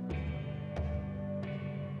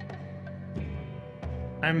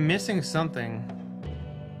 I'm missing something.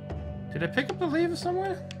 Did I pick up the lever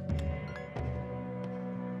somewhere?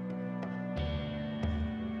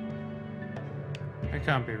 That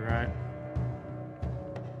can't be right.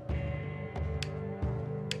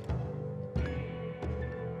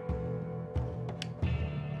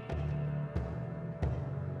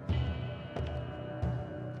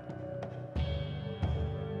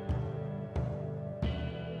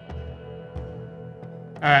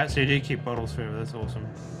 Alright, so you do keep bottles forever, that's awesome.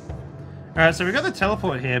 Alright, so we got the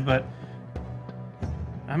teleport here, but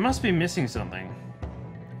I must be missing something.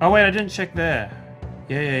 Oh wait, I didn't check there.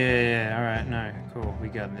 Yeah. Alright, no, cool. We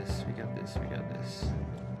got this.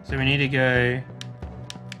 So we need to go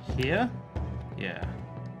here? Yeah.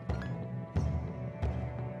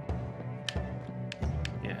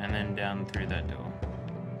 Yeah, and then down through that door.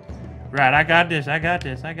 Right, I got this.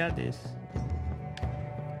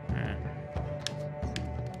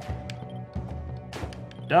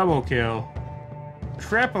 Double kill.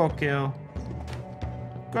 Triple kill.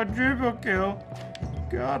 Quadruple kill.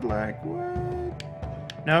 Godlike, what?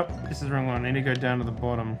 Nope, this is the wrong one. I need to go down to the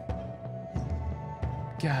bottom.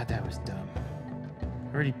 God, that was dumb.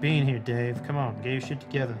 Already been here, Dave. Come on, get your shit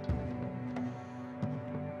together.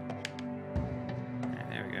 Right,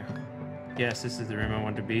 there we go. Yes, this is the room I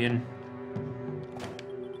want to be in.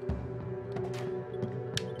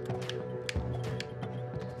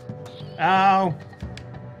 Ow!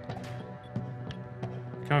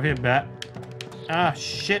 Come up here, bat. Ah,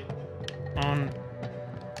 shit on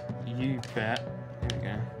you, bat. There we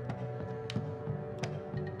go.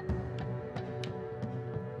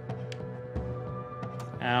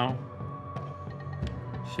 Ow.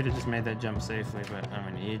 Should have just made that jump safely, but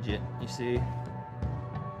I'm an idiot, you see.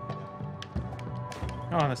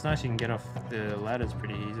 Oh, that's nice. You can get off the ladders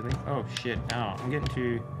pretty easily. Oh, shit. Ow. I'm getting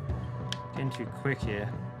too quick here.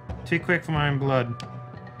 Too quick for my own blood.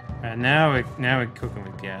 Alright, now we're cooking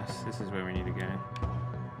with gas. This is where we need to go.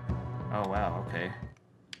 Oh wow, okay.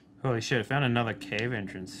 Holy shit, I found another cave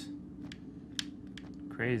entrance.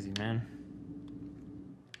 Crazy, man.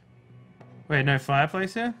 Wait, no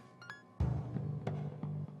fireplace here?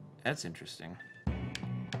 That's interesting.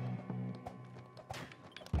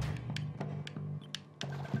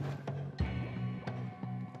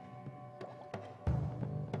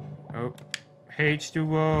 Oh,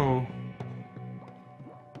 H2O.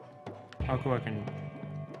 How cool I can...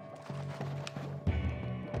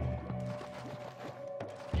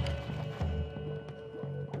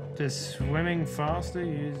 Does swimming faster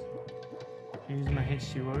use my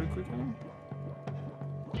H2O quicker?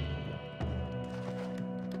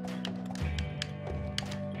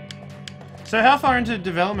 So how far into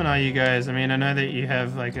development are you guys? I mean, I know that you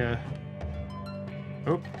have like a...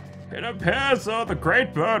 Oh, it appears though the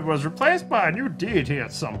Great Bird was replaced by a new deity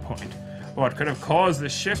at some point. What could have caused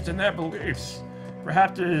this shift in their beliefs?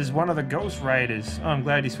 Perhaps it is one of the Ghost Raiders. Oh, I'm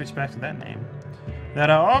glad you switched back to that name. That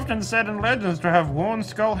are often said in legends to have worn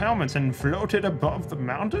skull helmets and floated above the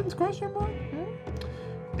mountains? Question mark?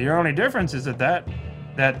 The only difference is that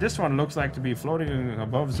this one looks like to be floating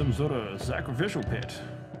above some sort of sacrificial pit.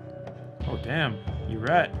 Oh damn, you're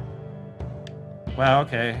right. Wow,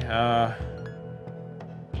 okay.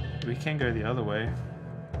 We can go the other way.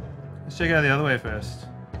 Let's check out the other way first.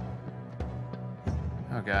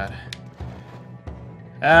 Oh god.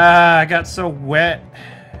 Ah, I got so wet.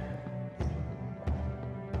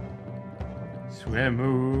 Swim,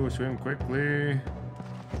 ooh, swim quickly.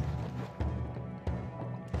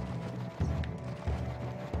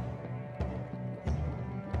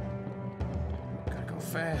 Gotta go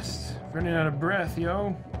fast. Running out of breath,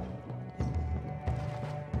 yo.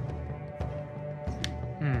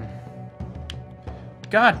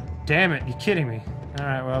 God damn it, you're kidding me.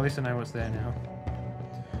 Alright, well, at least I know what's there now.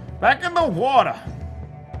 Back in the water!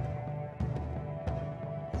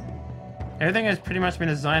 Everything has pretty much been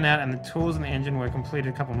designed out and the tools and the engine were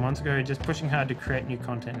completed a couple months ago, just pushing hard to create new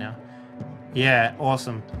content now. Yeah,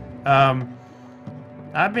 awesome.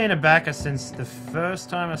 I've been a backer since the first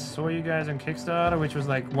time I saw you guys on Kickstarter, which was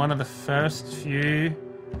like one of the first few.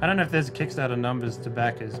 I don't know if there's Kickstarter numbers to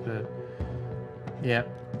backers, but yeah.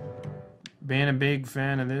 Been a big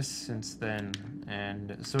fan of this since then.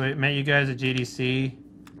 And so I met you guys at GDC.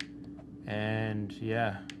 And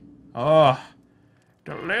yeah. Oh,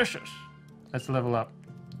 delicious. Let's level up.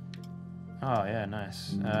 Oh yeah,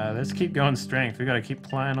 nice. Let's keep going strength. We gotta keep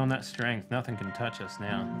playing on that strength. Nothing can touch us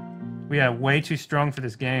now. We are way too strong for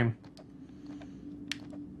this game.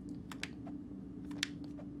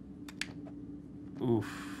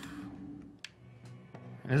 Oof.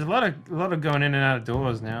 There's a lot of going in and out of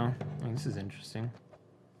doors now. Oh, this is interesting.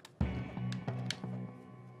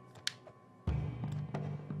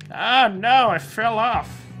 Ah no, I fell off.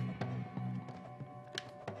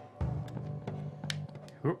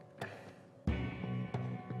 Oop.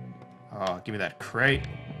 Oh, give me that crate.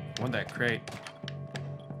 I want that crate.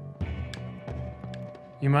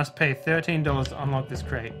 You must pay $13 to unlock this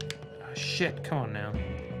crate. Oh shit, come on now.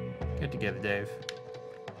 Get together, Dave.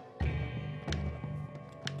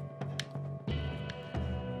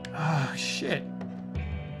 Oh shit.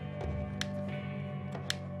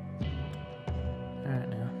 Alright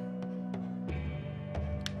now.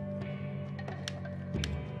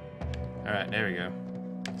 Alright, there we go.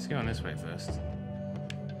 Let's go on this way first.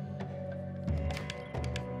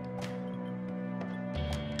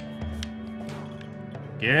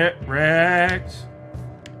 Get wrecked!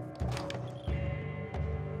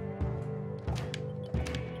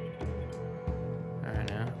 Alright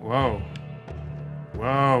now. Whoa.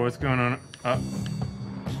 Whoa, what's going on?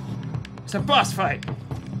 It's a boss fight!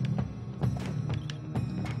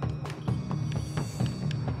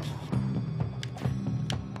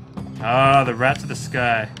 Ah, the rats of the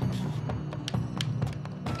sky.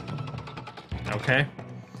 Okay.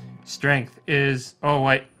 Strength is... Oh,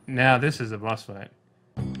 wait. Now this is a boss fight.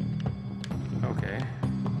 Okay.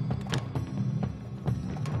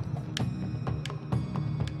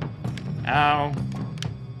 Ow.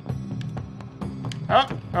 Oh,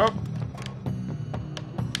 oh.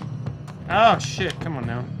 Oh, shit. Come on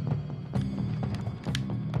now.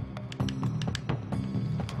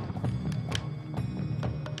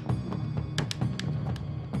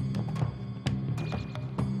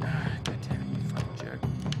 God damn it, you fucking jerk.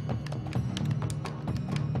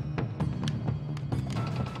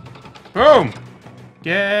 Boom!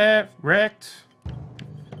 Get wrecked.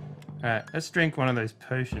 Alright, let's drink one of those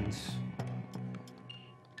potions.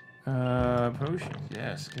 Potions,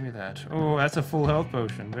 yes, give me that. Oh, that's a full health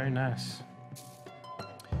potion, very nice.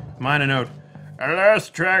 Minor note. I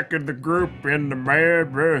lost track of the group in the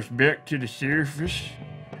mad rush back to the surface.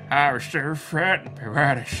 I was so frightened by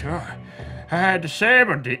what I saw. I had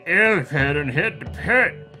disabled the elevator and hit the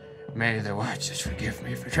pit. May the watchers forgive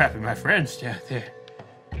me for trapping my friends down there.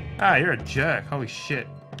 Ah, you're a jerk, holy shit.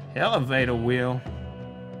 Elevator wheel.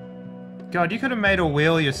 God, you could have made a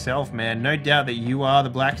wheel yourself, man. No doubt that you are the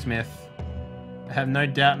blacksmith. I have no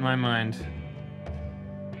doubt in my mind.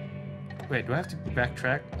 Wait, do I have to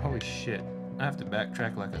backtrack? Holy shit. I have to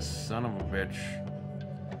backtrack like a son of a bitch.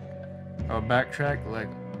 I'll backtrack like...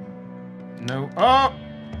 No. Oh!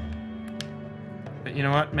 But you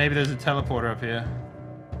know what? Maybe there's a teleporter up here.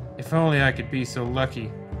 If only I could be so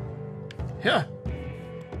lucky. Here!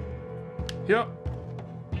 Here!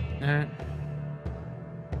 Alright.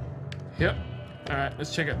 Yep. Alright,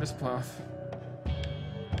 let's check out this path.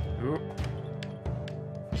 Oop.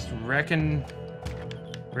 Just wrecking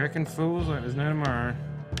fools like there's no tomorrow.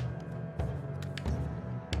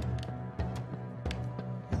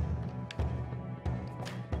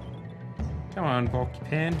 Come on,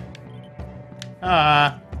 Porcupine.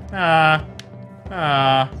 Ah.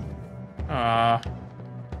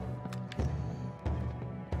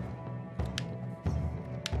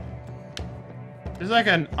 There's like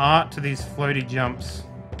an art to these floaty jumps.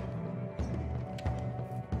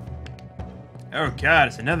 Oh god,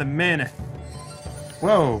 it's another minute.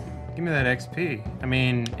 Whoa, give me that XP. I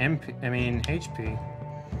mean HP.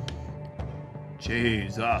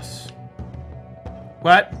 Jesus.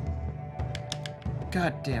 What?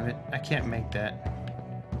 God damn it, I can't make that.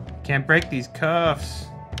 Can't break these cuffs.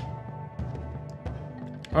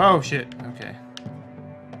 Oh shit, okay.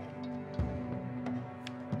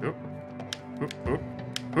 Oop. Oop, oop,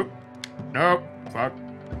 oop. Nope, fuck.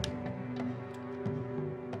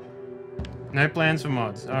 No plans for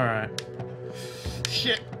mods, alright.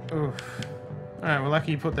 shit! Oof. Alright, well,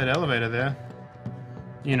 lucky you put that elevator there.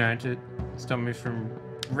 You know, to stop me from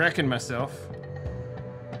wrecking myself.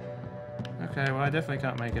 Okay, well, I definitely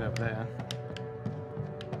can't make it up there.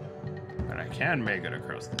 But I can make it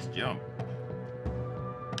across this jump.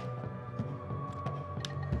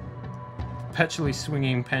 Perpetually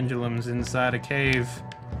swinging pendulums inside a cave.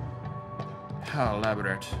 How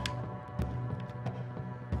elaborate.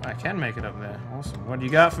 I can make it up there. Awesome. What do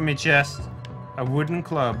you got for me, chest? A wooden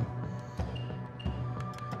club.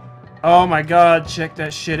 Oh my god, check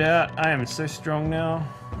that shit out. I am so strong now.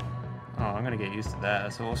 Oh, I'm gonna get used to that.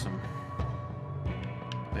 That's awesome.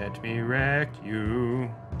 Let me wreck you.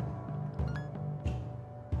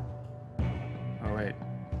 Oh, wait.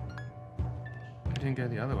 I didn't go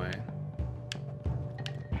the other way.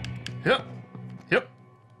 Yep. Yep.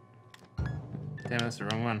 Damn, that's the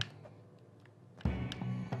wrong one.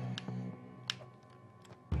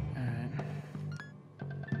 Alright.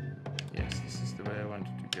 Yes, this is the way I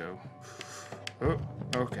wanted to go. Oh,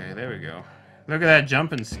 okay, there we go. Look at that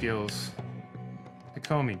jumping skills. They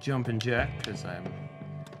call me Jumpin' Jack because I'm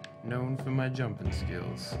known for my jumping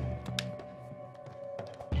skills.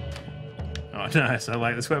 Oh, nice. I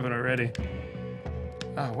like this weapon already.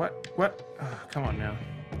 Oh, what? What? Oh, come on now.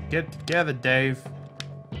 Get together, Dave.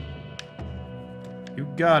 You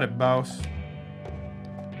got it, boss.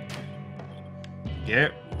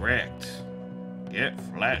 Get wrecked. Get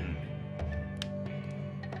flattened.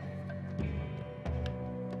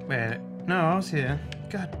 Wait, no, I was here.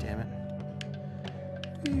 God damn it.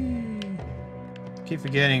 Keep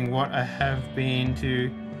forgetting what I have been to,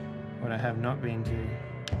 what I have not been to.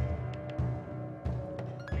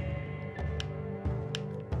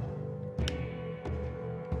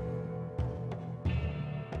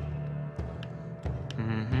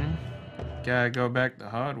 Gotta go back the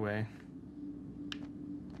hard way.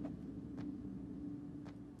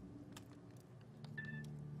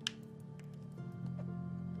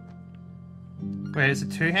 Wait, it's a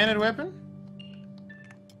two-handed weapon?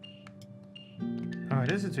 Oh,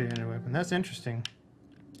 it is a two-handed weapon. That's interesting.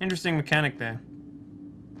 Interesting mechanic there.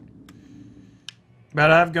 But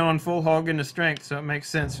I've gone full hog into strength, so it makes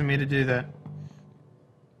sense for me to do that.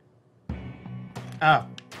 Oh,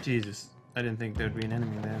 Jesus. I didn't think there'd be an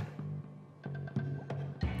enemy there.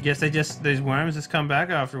 Guess these worms just come back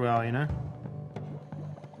after a while, you know?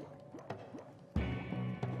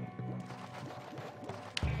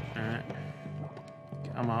 Alright.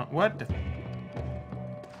 Come on. What the...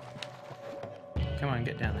 Come on,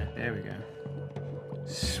 get down there. There we go.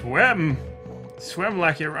 Swim! Swim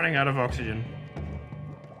like you're running out of oxygen.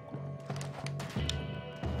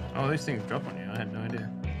 Oh, these things drop on you. I had no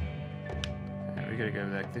idea. Right, we gotta go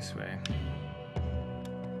back this way.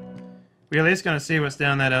 We're at least gonna see what's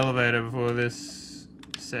down that elevator before this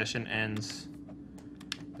session ends.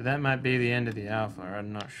 But that might be the end of the alpha,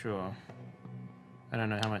 I'm not sure. I don't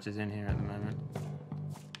know how much is in here at the moment.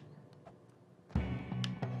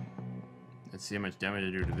 Let's see how much damage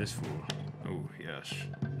I do to this fool. Oh, yes.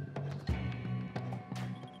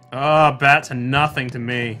 Oh, bats are nothing to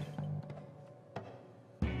me.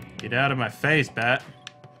 Get out of my face, bat.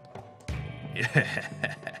 Yeah.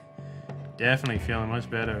 Definitely feeling much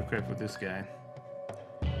better equipped with this guy.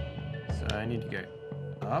 So I need to go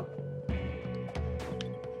up.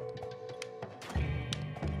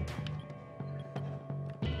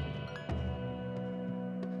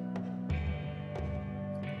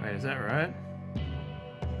 Wait, is that right?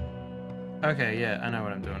 Okay, yeah, I know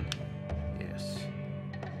what I'm doing. Yes.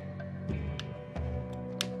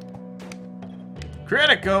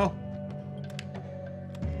 Critical!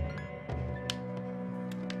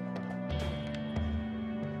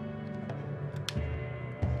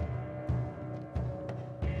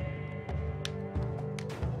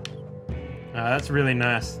 That's really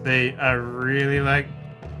nice. They are really like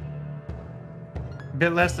a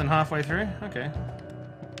bit less than halfway through. Okay.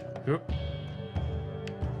 Oop.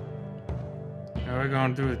 Oh, we're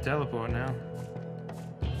going through the teleport now.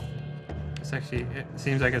 It's actually, it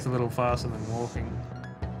seems like it's a little faster than walking.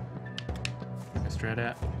 Go straight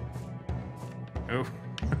out. Oh.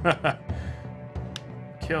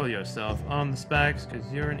 Kill yourself on the spikes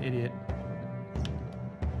because you're an idiot.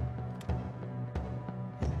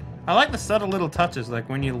 I like the subtle little touches, like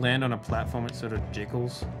when you land on a platform it sort of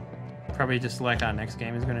jiggles. Probably just like our next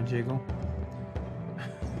game is going to jiggle.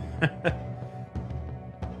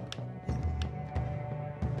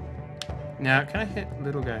 Now, can I hit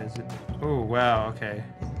little guys? Oh, wow, okay.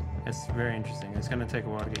 That's very interesting. It's going to take a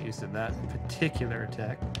while to get used to that particular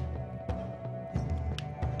attack.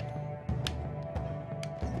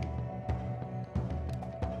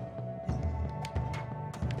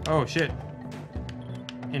 Oh, shit.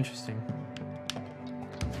 Interesting.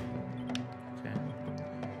 Okay.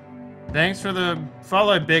 Thanks for the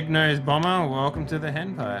follow, Big Nose Bomber. Welcome to the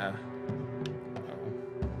Henpire.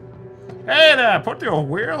 Hey there, put your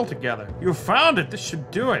wheel together. You found it. This should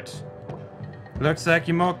do it. Looks like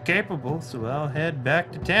you're more capable, so I'll head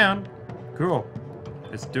back to town. Cool.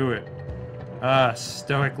 Let's do it.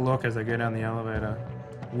 Stoic look as I go down the elevator.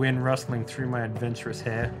 Wind rustling through my adventurous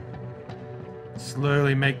hair.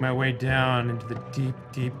 Slowly make my way down into the deep,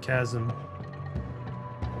 deep chasm.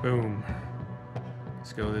 Boom.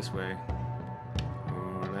 Let's go this way.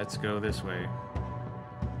 Ooh, let's go this way.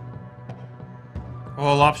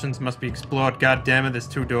 All options must be explored. God damn it, there's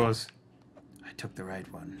 2 doors. I took the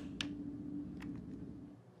right one.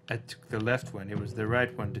 I took the left one. It was the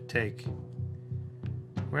right one to take.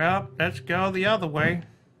 Well, let's go the other way.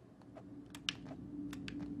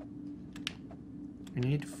 We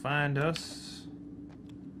need to find us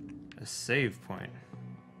a save point.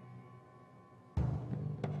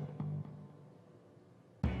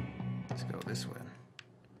 Let's go this way.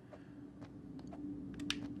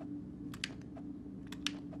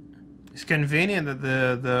 It's convenient that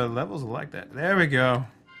the levels are like that. There we go.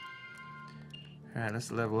 Alright,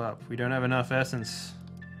 let's level up. We don't have enough essence.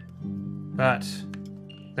 But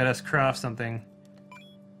let us craft something.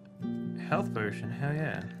 Health potion, hell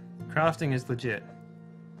yeah. Crafting is legit.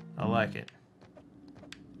 I like it.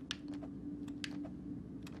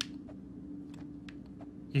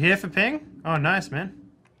 You here for ping? Oh, nice, man.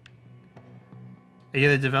 Are you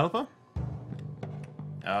the developer?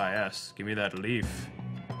 Ah, yes. Give me that leaf.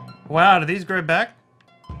 Wow, do these grow back?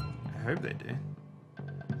 I hope they do.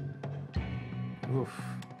 Oof.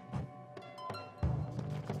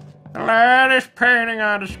 The latest painting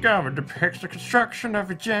I discovered depicts the construction of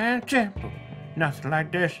a giant temple. Nothing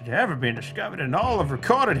like this has ever been discovered in all of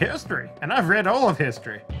recorded history, and I've read all of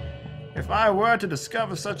history. If I were to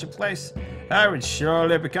discover such a place, I would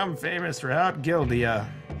surely become famous throughout Gildia.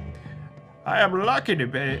 I am lucky to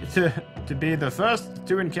be the first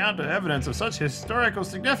to encounter evidence of such historical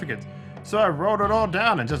significance, so I wrote it all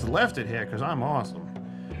down and just left it here because I'm awesome.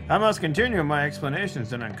 I must continue my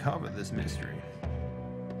explanations and uncover this mystery.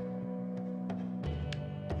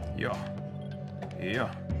 Yeah.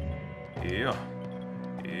 Yeah. Yeah.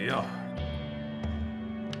 Yeah.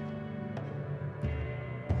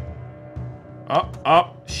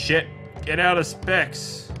 Oh, shit. Get out of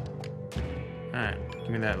specs. Alright, give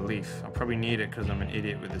me that leaf. I'll probably need it because I'm an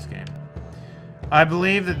idiot with this game. I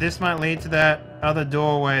believe that this might lead to that other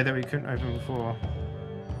doorway that we couldn't open before.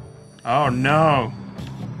 Oh no!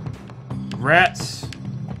 Rats!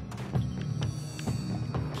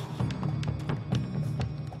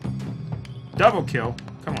 Double kill.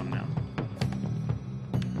 Come on now.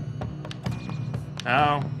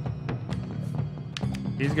 Oh.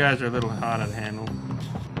 These guys are a little harder to handle.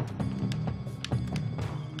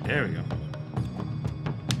 There we go.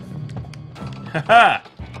 Ha-ha!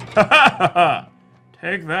 Ha-ha-ha-ha!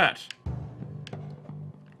 Take that.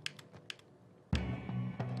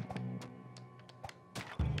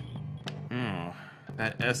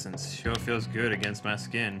 That essence sure feels good against my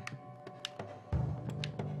skin.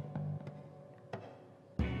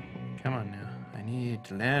 Come on now. I need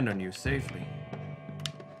to land on you safely.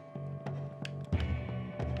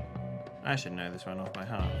 I should know this one off by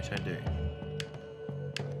heart, which I do.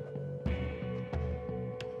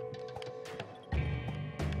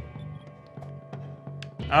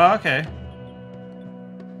 Oh, okay.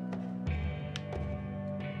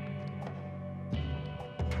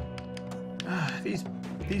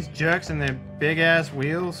 These jerks and their big ass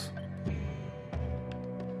wheels.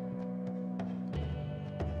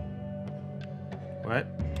 What?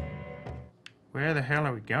 Where the hell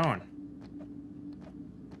are we going?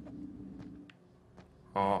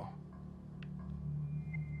 Oh.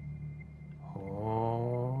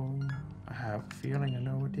 Oh. I have a feeling I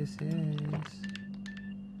know what this is.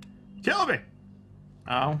 Kill me!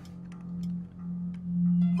 Oh.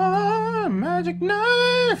 Oh, magic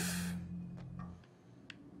knife!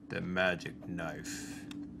 The magic knife.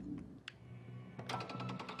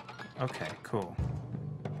 Okay, cool.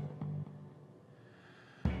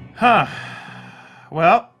 Huh.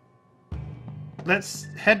 Well, let's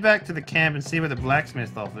head back to the camp and see what the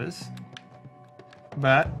blacksmith offers.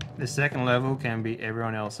 But the second level can be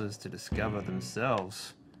everyone else's to discover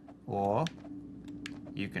themselves. Or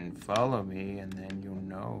you can follow me and then you'll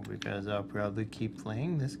know, because I'll probably keep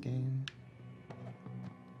playing this game.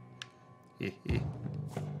 Heh.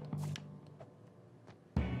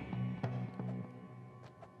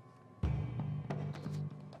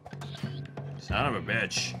 Son of a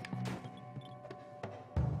bitch.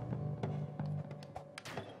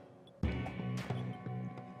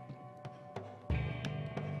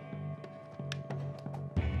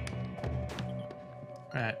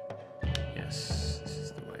 Right. Yes, this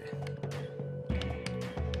is the way.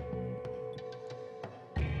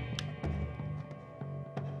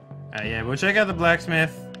 Yeah, we'll check out the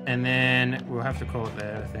blacksmith, and then we'll have to call it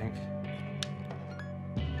there, I think.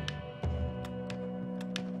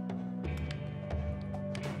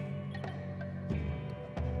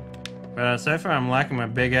 But so far I'm liking my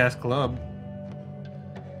big-ass club.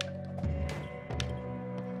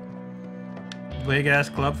 Big-ass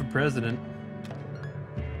club for president.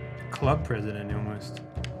 Club president, almost.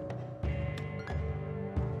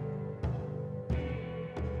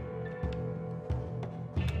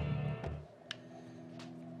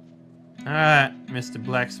 Alright, Mr.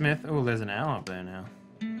 Blacksmith. Oh, there's an owl up there now.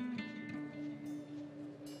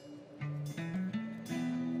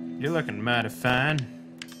 You're looking mighty fine.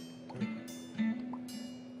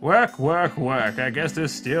 Work, work, work. I guess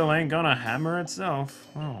this steel ain't gonna hammer itself.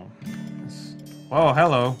 Oh. Oh,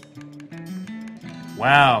 hello.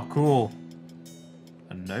 Wow, cool.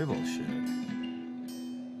 A noble shirt.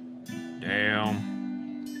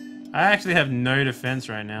 Damn. I actually have no defense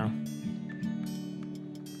right now.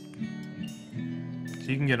 So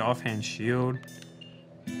you can get offhand shield.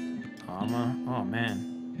 Armor. Oh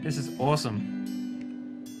man. This is awesome.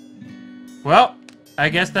 Well, I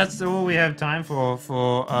guess that's all we have time for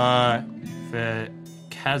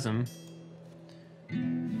Chasm.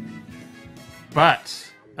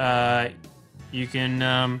 But you can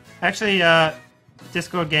actually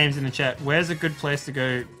Discord games in the chat. Where's a good place to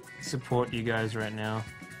go support you guys right now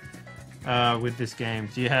with this game?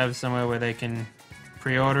 Do you have somewhere where they can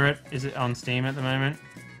pre-order it? Is it on Steam at the moment?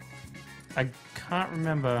 I can't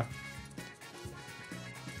remember.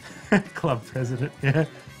 Club president, yeah.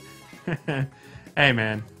 Hey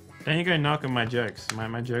man, don't you go knocking my jokes.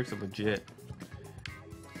 My jokes are legit.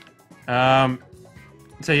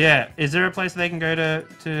 So yeah, is there a place they can go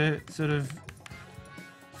to sort of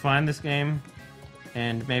find this game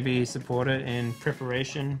and maybe support it in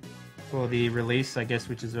preparation for the release, I guess,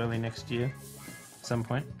 which is early next year, at some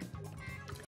point?